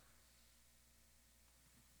forever.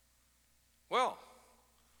 Well,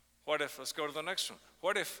 let's go to the next one.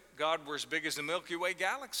 What if God were as big as the Milky Way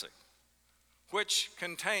galaxy, which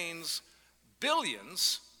contains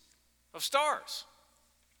billions of stars,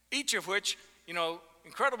 each of which,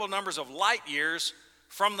 incredible numbers of light years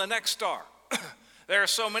from the next star. There are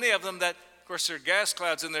so many of them that, of course, there are gas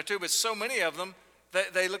clouds in there too, but so many of them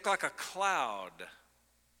that they look like a cloud.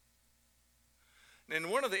 In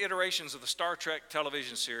one of the iterations of the Star Trek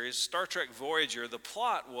television series, Star Trek Voyager, the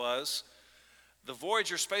plot was the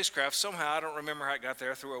Voyager spacecraft, somehow, I don't remember how it got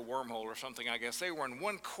there, through a wormhole or something, I guess. They were in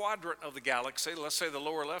one quadrant of the galaxy, let's say the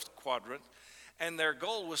lower left quadrant, and their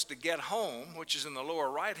goal was to get home, which is in the lower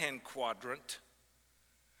right-hand quadrant,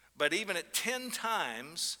 but even at 10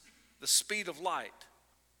 times the speed of light,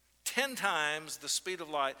 10 times the speed of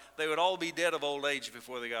light, they would all be dead of old age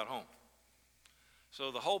before they got home.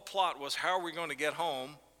 So the whole plot was, how are we going to get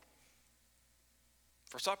home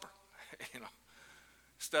for supper?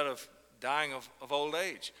 Instead of dying of old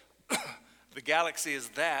age. The galaxy is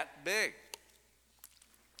that big.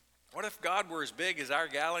 What if God were as big as our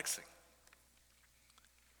galaxy?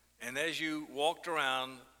 And as you walked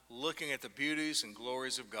around looking at the beauties and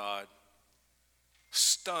glories of God,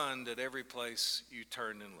 stunned at every place you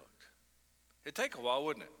turned and looked. It'd take a while,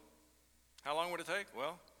 wouldn't it? How long would it take?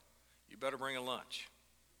 Well, you better bring a lunch.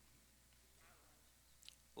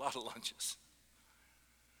 A lot of lunches.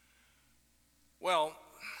 Well,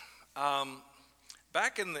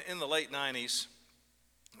 back in the late 90s,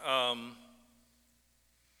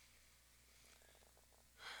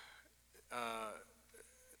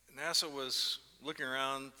 NASA was looking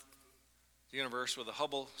around the universe with the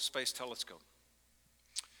Hubble Space Telescope.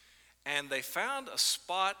 And they found a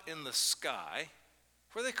spot in the sky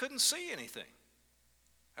where they couldn't see anything.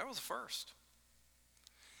 That was the first.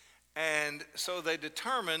 And so they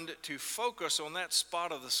determined to focus on that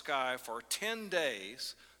spot of the sky for 10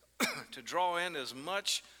 days to draw in as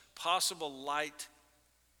much possible light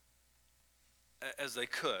as they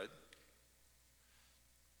could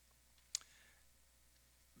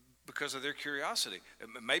because of their curiosity.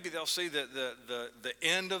 Maybe they'll see the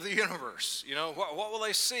end of the universe. What will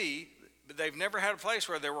they see? They've never had a place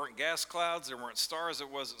where there weren't gas clouds, there weren't stars, there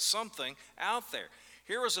wasn't something out there.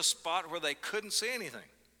 Here was a spot where they couldn't see anything.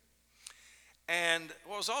 And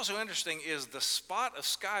what was also interesting is the spot of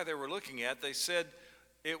sky they were looking at, they said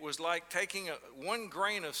it was like taking one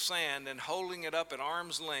grain of sand and holding it up at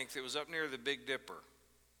arm's length. It was up near the Big Dipper.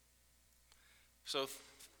 So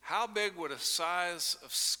how big would a size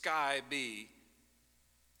of sky be?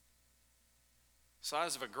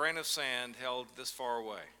 Size of a grain of sand held this far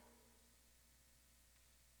away.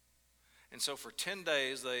 And so for 10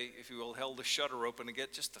 days, they, if you will, held the shutter open to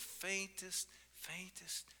get just the faintest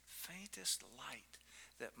light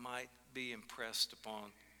that might be impressed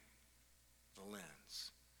upon the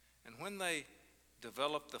lens. And when they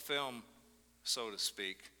developed the film, so to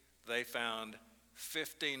speak, they found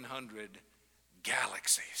 1,500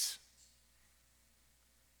 galaxies.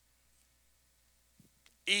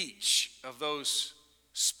 Each of those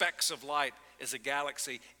specks of light is a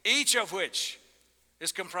galaxy, each of which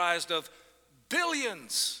is comprised of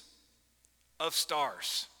billions of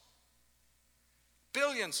stars.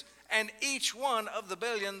 Billions. And each one of the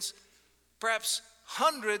billions, perhaps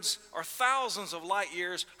hundreds or thousands of light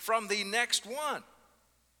years from the next one.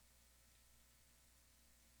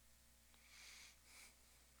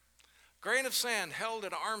 Grain of sand held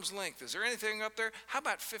at arm's length. Is there anything up there? How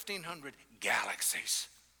about 1,500 galaxies?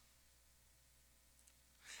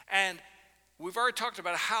 And we've already talked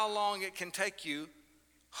about how long it can take you,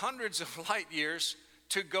 hundreds of light years,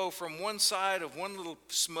 to go from one side of one little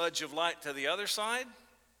smudge of light to the other side.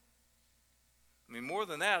 I mean, more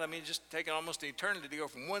than that, just taking almost an eternity to go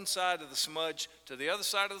from one side of the smudge to the other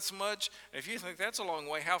side of the smudge. And if you think that's a long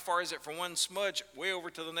way, how far is it from one smudge way over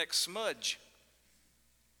to the next smudge?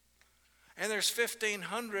 And there's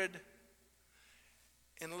 1,500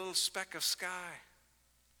 in a little speck of sky.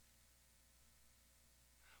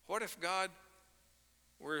 What if God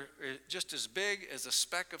were just as big as a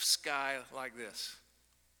speck of sky like this,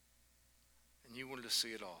 and you wanted to see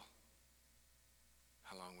it all?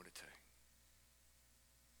 How long would it take?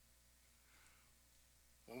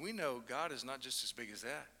 Well, we know God is not just as big as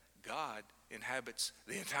that. God inhabits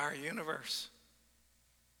the entire universe.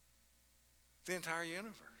 The entire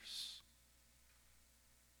universe.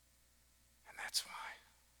 And that's why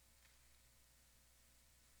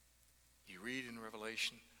you read in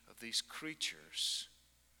Revelation of these creatures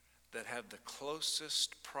that have the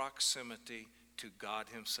closest proximity to God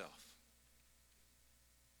Himself.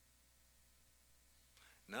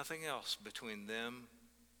 Nothing else between them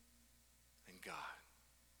and God.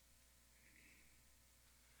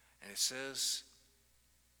 And it says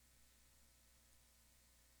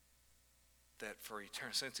that for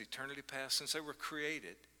since eternity past, since they were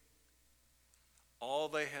created, all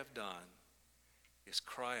they have done is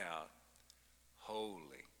cry out,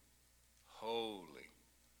 "Holy, holy,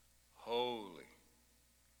 holy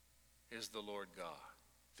is the Lord God,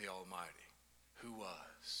 the Almighty, who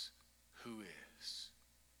was, who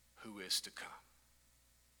is to come."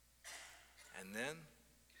 And then,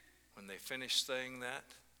 when they finish saying that,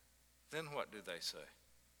 then what do they say?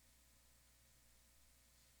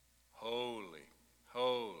 Holy,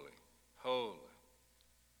 holy, holy,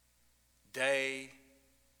 day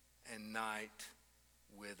and night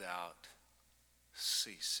without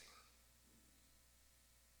ceasing.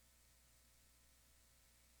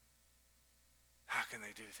 How can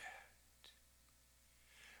they do that?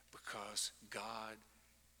 Because God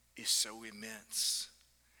is so immense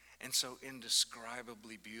and so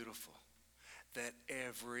indescribably beautiful that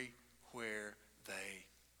everywhere they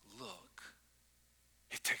look,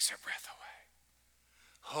 it takes their breath away.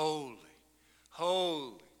 Holy,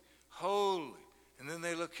 holy, holy. And then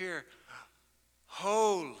they look here.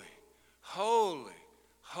 Holy, holy,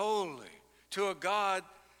 holy. To a God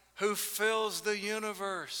who fills the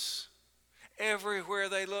universe. Everywhere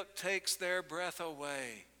they look takes their breath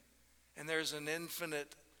away. And there's an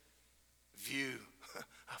infinite view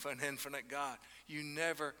of an infinite God. You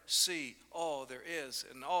never see all there is,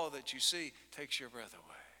 and all that you see takes your breath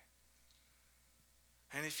away.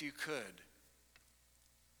 And if you could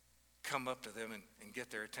come up to them and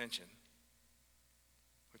get their attention,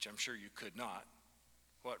 which I'm sure you could not,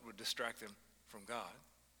 what would distract them from God?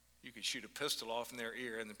 You could shoot a pistol off in their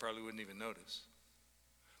ear and they probably wouldn't even notice.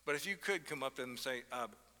 But if you could come up to them and say,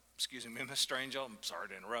 excuse me, Mr. Angel, I'm sorry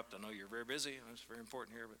to interrupt. I know you're very busy. It's very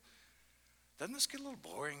important here, but doesn't this get a little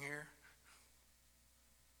boring here?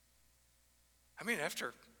 I mean,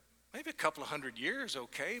 after maybe a couple of 100 years,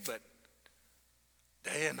 okay, but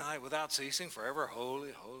day and night without ceasing, forever,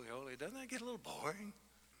 holy, holy, holy. Doesn't that get a little boring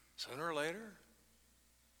sooner or later?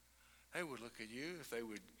 They would look at you if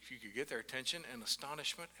you could get their attention and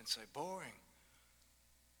astonishment and say, boring.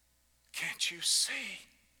 Can't you see?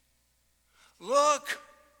 Look,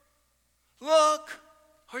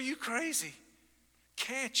 are you crazy?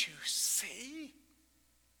 Can't you see?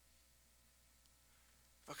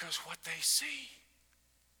 Because what they see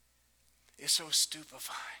is so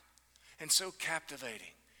stupefying and so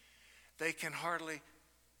captivating. They can hardly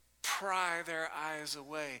pry their eyes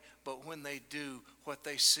away, but when they do, what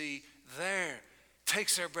they see there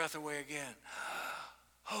takes their breath away again.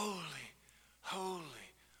 Holy, holy,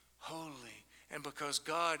 holy. And because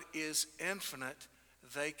God is infinite,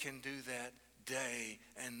 they can do that day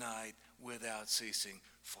and night without ceasing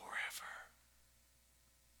forever.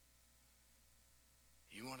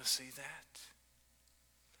 You want to see that?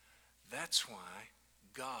 That's why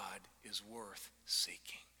God is worth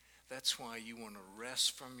seeking. That's why you want to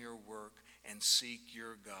rest from your work and seek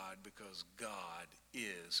your God, because God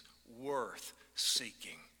is worth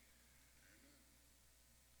seeking.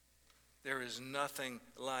 There is nothing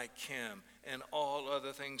like him, and all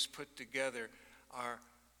other things put together are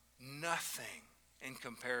nothing in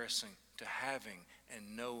comparison to having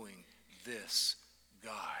and knowing this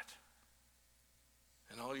God.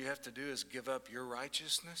 And all you have to do is give up your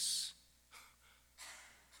righteousness.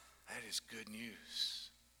 That is good news.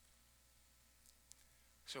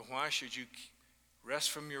 So why should you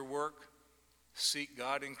rest from your work, seek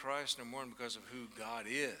God in Christ? Number one, because of who God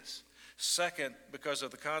is. Second, because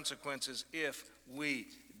of the consequences if we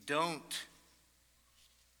don't.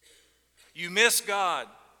 You miss God.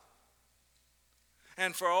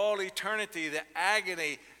 And for all eternity, the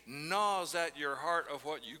agony gnaws at your heart of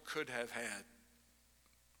what you could have had.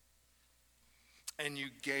 And you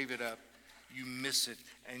gave it up. You miss it.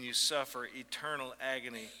 And you suffer eternal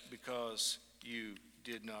agony because you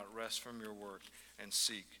did not rest from your work and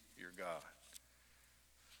seek your God.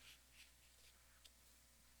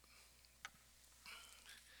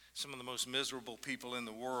 Some of the most miserable people in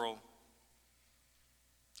the world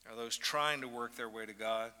are those trying to work their way to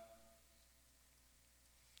God.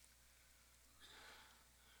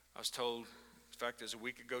 I was told, in fact, as a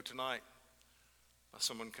week ago tonight, by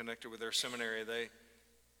someone connected with their seminary, they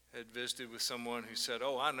had visited with someone who said,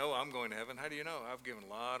 "Oh, I know I'm going to heaven. How do you know? I've given a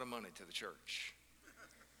lot of money to the church."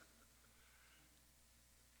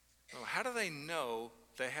 Well, how do they know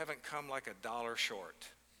they haven't come like $1 short?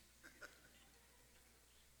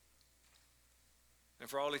 And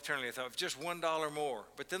for all eternity, I thought, just $1 more.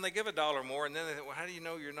 But then they give $1 more, and then they think, well, how do you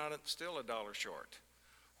know you're not still $1 short?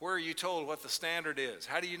 Where are you told what the standard is?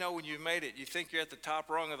 How do you know when you've made it? You think you're at the top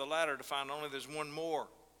rung of the ladder to find only there's one more.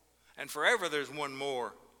 And forever there's one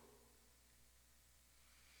more.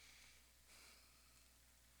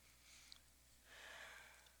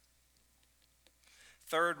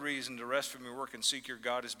 Third reason to rest from your work and seek your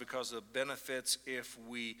God is because of the benefits if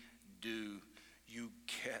we do. You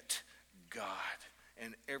get God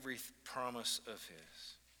and every promise of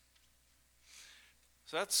his.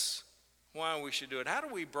 So that's why we should do it. How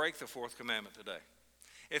do we break the fourth commandment today?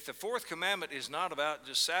 If the fourth commandment is not about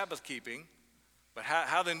just Sabbath keeping, but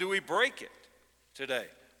how then do we break it today?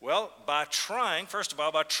 Well, by trying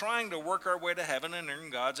to work our way to heaven and earn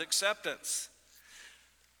God's acceptance.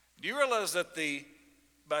 Do you realize that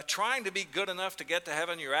by trying to be good enough to get to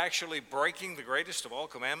heaven, you're actually breaking the greatest of all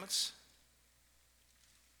commandments?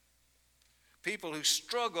 People who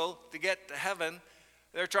struggle to get to heaven,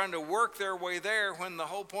 they're trying to work their way there when the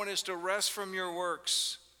whole point is to rest from your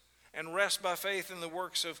works and rest by faith in the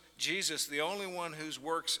works of Jesus, the only one whose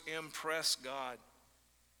works impress God.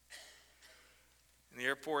 In the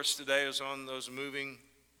airports today, I was on those moving,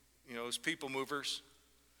 those people movers.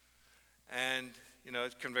 And,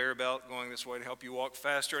 conveyor belt going this way to help you walk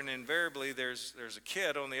faster. And invariably, there's a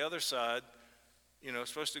kid on the other side,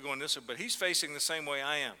 supposed to go in this way, but he's facing the same way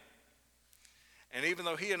I am. And even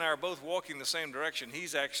though he and I are both walking the same direction,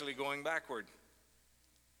 he's actually going backward.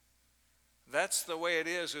 That's the way it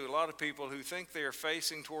is with a lot of people who think they are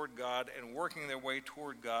facing toward God and working their way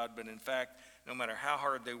toward God, but in fact, no matter how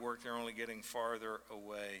hard they work, they're only getting farther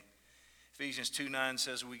away. Ephesians 2:9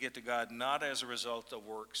 says we get to God not as a result of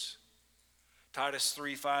works. Titus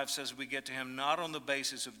 3:5 says we get to him not on the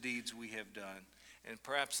basis of deeds we have done. And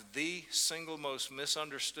perhaps the single most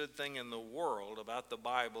misunderstood thing in the world about the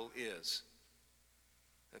Bible is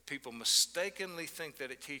that people mistakenly think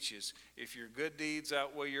that it teaches if your good deeds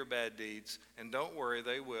outweigh your bad deeds, and don't worry,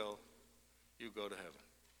 they will, you go to heaven.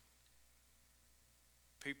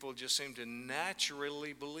 People just seem to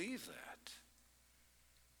naturally believe that.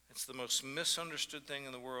 It's the most misunderstood thing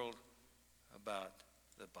in the world about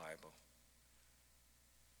the Bible.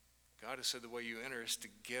 God has said the way you enter is to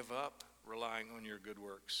give up relying on your good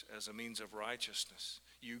works as a means of righteousness.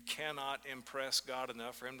 You cannot impress God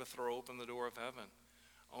enough for him to throw open the door of heaven.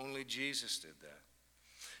 Only Jesus did that.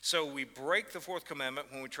 So we break the fourth commandment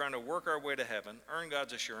when we're trying to work our way to heaven, earn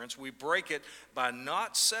God's assurance. We break it by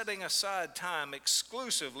not setting aside time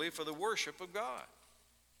exclusively for the worship of God.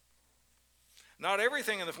 Not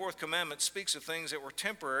everything in the fourth commandment speaks of things that were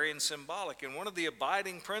temporary and symbolic. And one of the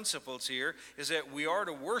abiding principles here is that we are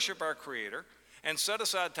to worship our Creator and set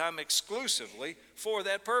aside time exclusively for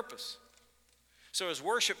that purpose. So is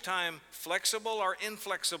worship time flexible or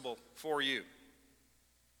inflexible for you?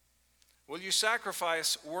 Will you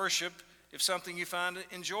sacrifice worship if something you find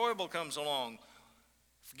enjoyable comes along?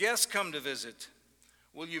 If guests come to visit,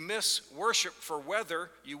 will you miss worship for weather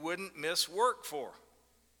you wouldn't miss work for?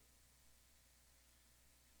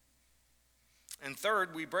 And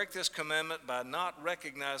third, we break this commandment by not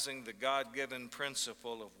recognizing the God-given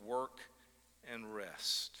principle of work and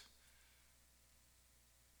rest.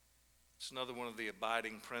 It's another one of the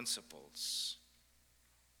abiding principles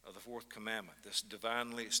of the fourth commandment, this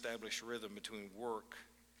divinely established rhythm between work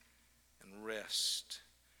and rest.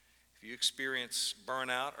 If you experience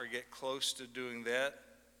burnout or get close to doing that,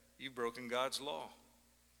 you've broken God's law.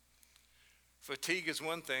 Fatigue is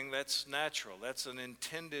one thing, that's natural. That's an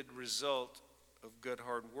intended result of good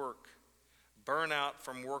hard work. Burnout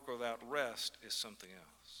from work without rest is something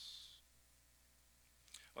else.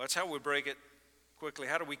 Well, that's how we break it quickly.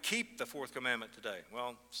 How do we keep the fourth commandment today?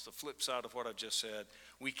 Well, it's the flip side of what I've just said.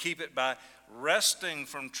 We keep it by resting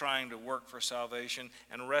from trying to work for salvation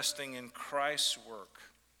and resting in Christ's work.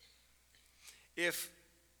 If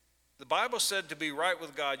the Bible said to be right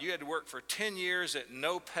with God, you had to work for 10 years at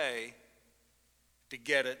no pay to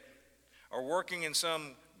get it, or working in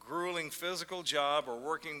some grueling physical job, or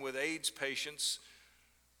working with AIDS patients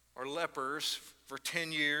or lepers for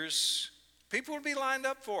 10 years, people would be lined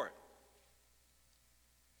up for it.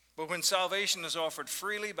 But when salvation is offered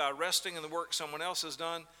freely by resting in the work someone else has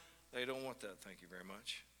done, they don't want that, thank you very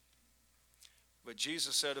much. But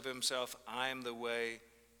Jesus said of himself, I am the way,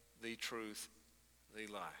 the truth,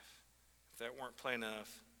 the life. If that weren't plain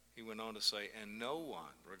enough, he went on to say, and no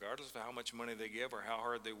one, regardless of how much money they give or how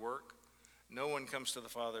hard they work, no one comes to the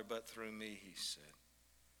Father but through me, he said.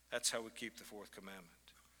 That's how we keep the fourth commandment.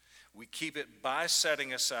 We keep it by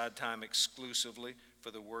setting aside time exclusively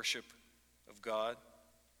for the worship of God.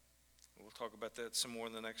 We'll talk about that some more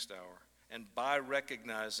in the next hour. And by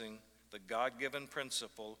recognizing the God-given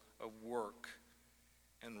principle of work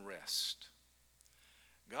and rest.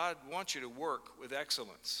 God wants you to work with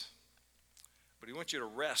excellence, but he wants you to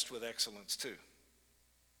rest with excellence too.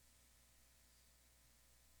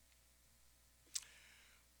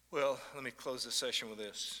 Well, let me close this session with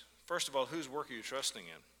this. First of all, whose work are you trusting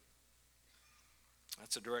in?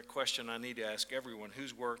 That's a direct question I need to ask everyone.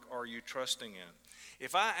 Whose work are you trusting in?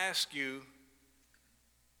 If I ask you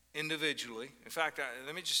individually, in fact,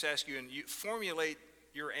 let me just ask you, and you formulate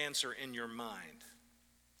your answer in your mind.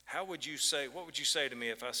 What would you say to me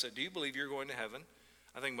if I said, do you believe you're going to heaven?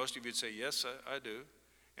 I think most of you would say, yes, I do.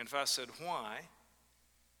 And if I said, why?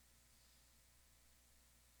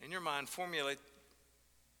 In your mind, formulate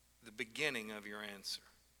the beginning of your answer.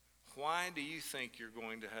 Why do you think you're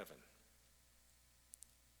going to heaven?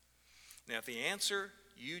 Now, if the answer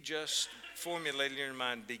you just formulated in your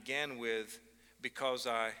mind began with, because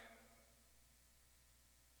I,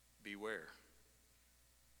 beware.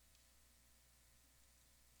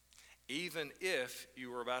 even if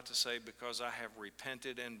you were about to say, because I have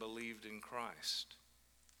repented and believed in Christ.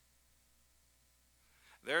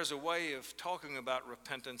 There's a way of talking about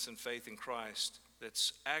repentance and faith in Christ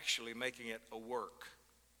that's actually making it a work.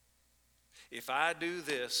 If I do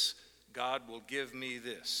this, God will give me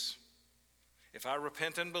this. If I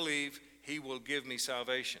repent and believe, He will give me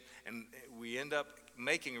salvation. And we end up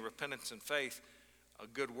making repentance and faith a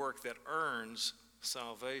good work that earns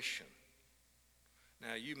salvation.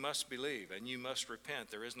 Now, you must believe and you must repent.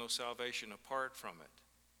 There is no salvation apart from it.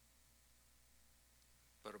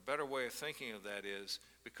 But a better way of thinking of that is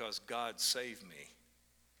because God saved me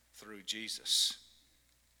through Jesus.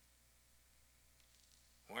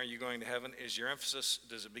 Why are you going to heaven? Is your emphasis,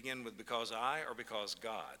 does it begin with because I or because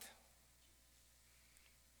God?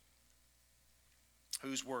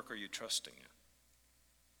 Whose work are you trusting in?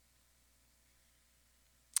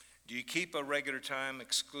 Do you keep a regular time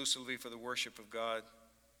exclusively for the worship of God?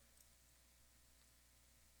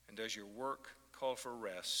 And does your work call for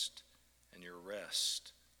rest and your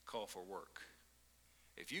rest call for work?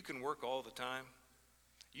 If you can work all the time,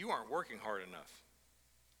 you aren't working hard enough.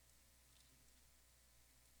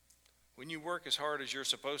 When you work as hard as you're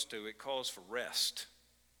supposed to, it calls for rest.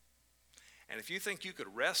 And if you think you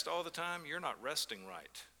could rest all the time, you're not resting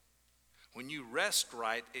right. When you rest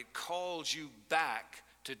right, it calls you back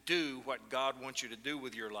to do what God wants you to do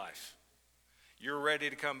with your life. You're ready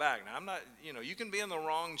to come back. Now, I'm not, you can be in the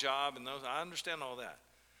wrong job and those, I understand all that.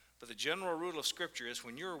 But the general rule of Scripture is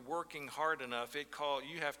when you're working hard enough,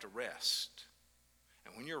 you have to rest.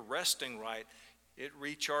 And when you're resting right, it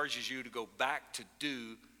recharges you to go back to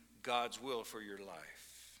do God's will for your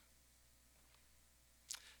life.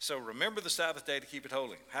 So remember the Sabbath day to keep it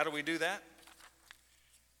holy. How do we do that?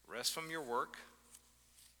 Rest from your work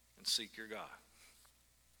and seek your God.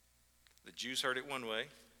 The Jews heard it one way.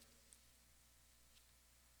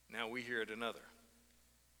 Now we hear it another.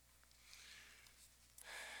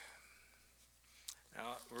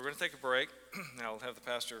 Now we're going to take a break. Now I'll have the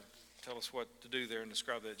pastor tell us what to do there and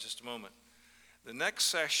describe that in just a moment. The next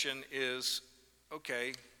session is,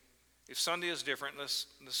 okay, if Sunday is different, let's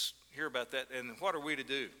hear about that. And what are we to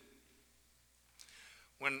do?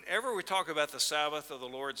 Whenever we talk about the Sabbath or the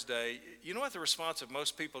Lord's Day, you know what the response of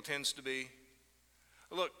most people tends to be?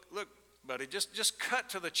 Look, buddy, just cut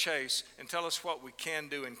to the chase and tell us what we can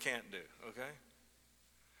do and can't do, okay?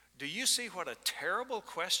 Do you see what a terrible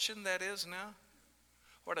question that is now?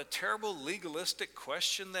 What a terrible legalistic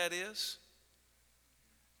question that is?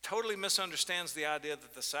 Totally misunderstands the idea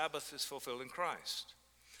that the Sabbath is fulfilled in Christ.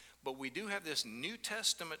 But we do have this New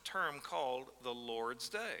Testament term called the Lord's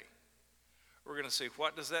Day. We're going to see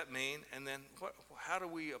what does that mean, and then how do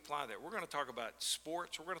we apply that? We're going to talk about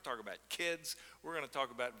sports. We're going to talk about kids. We're going to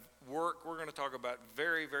talk about work. We're going to talk about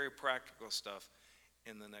very, very practical stuff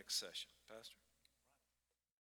in the next session. Pastor?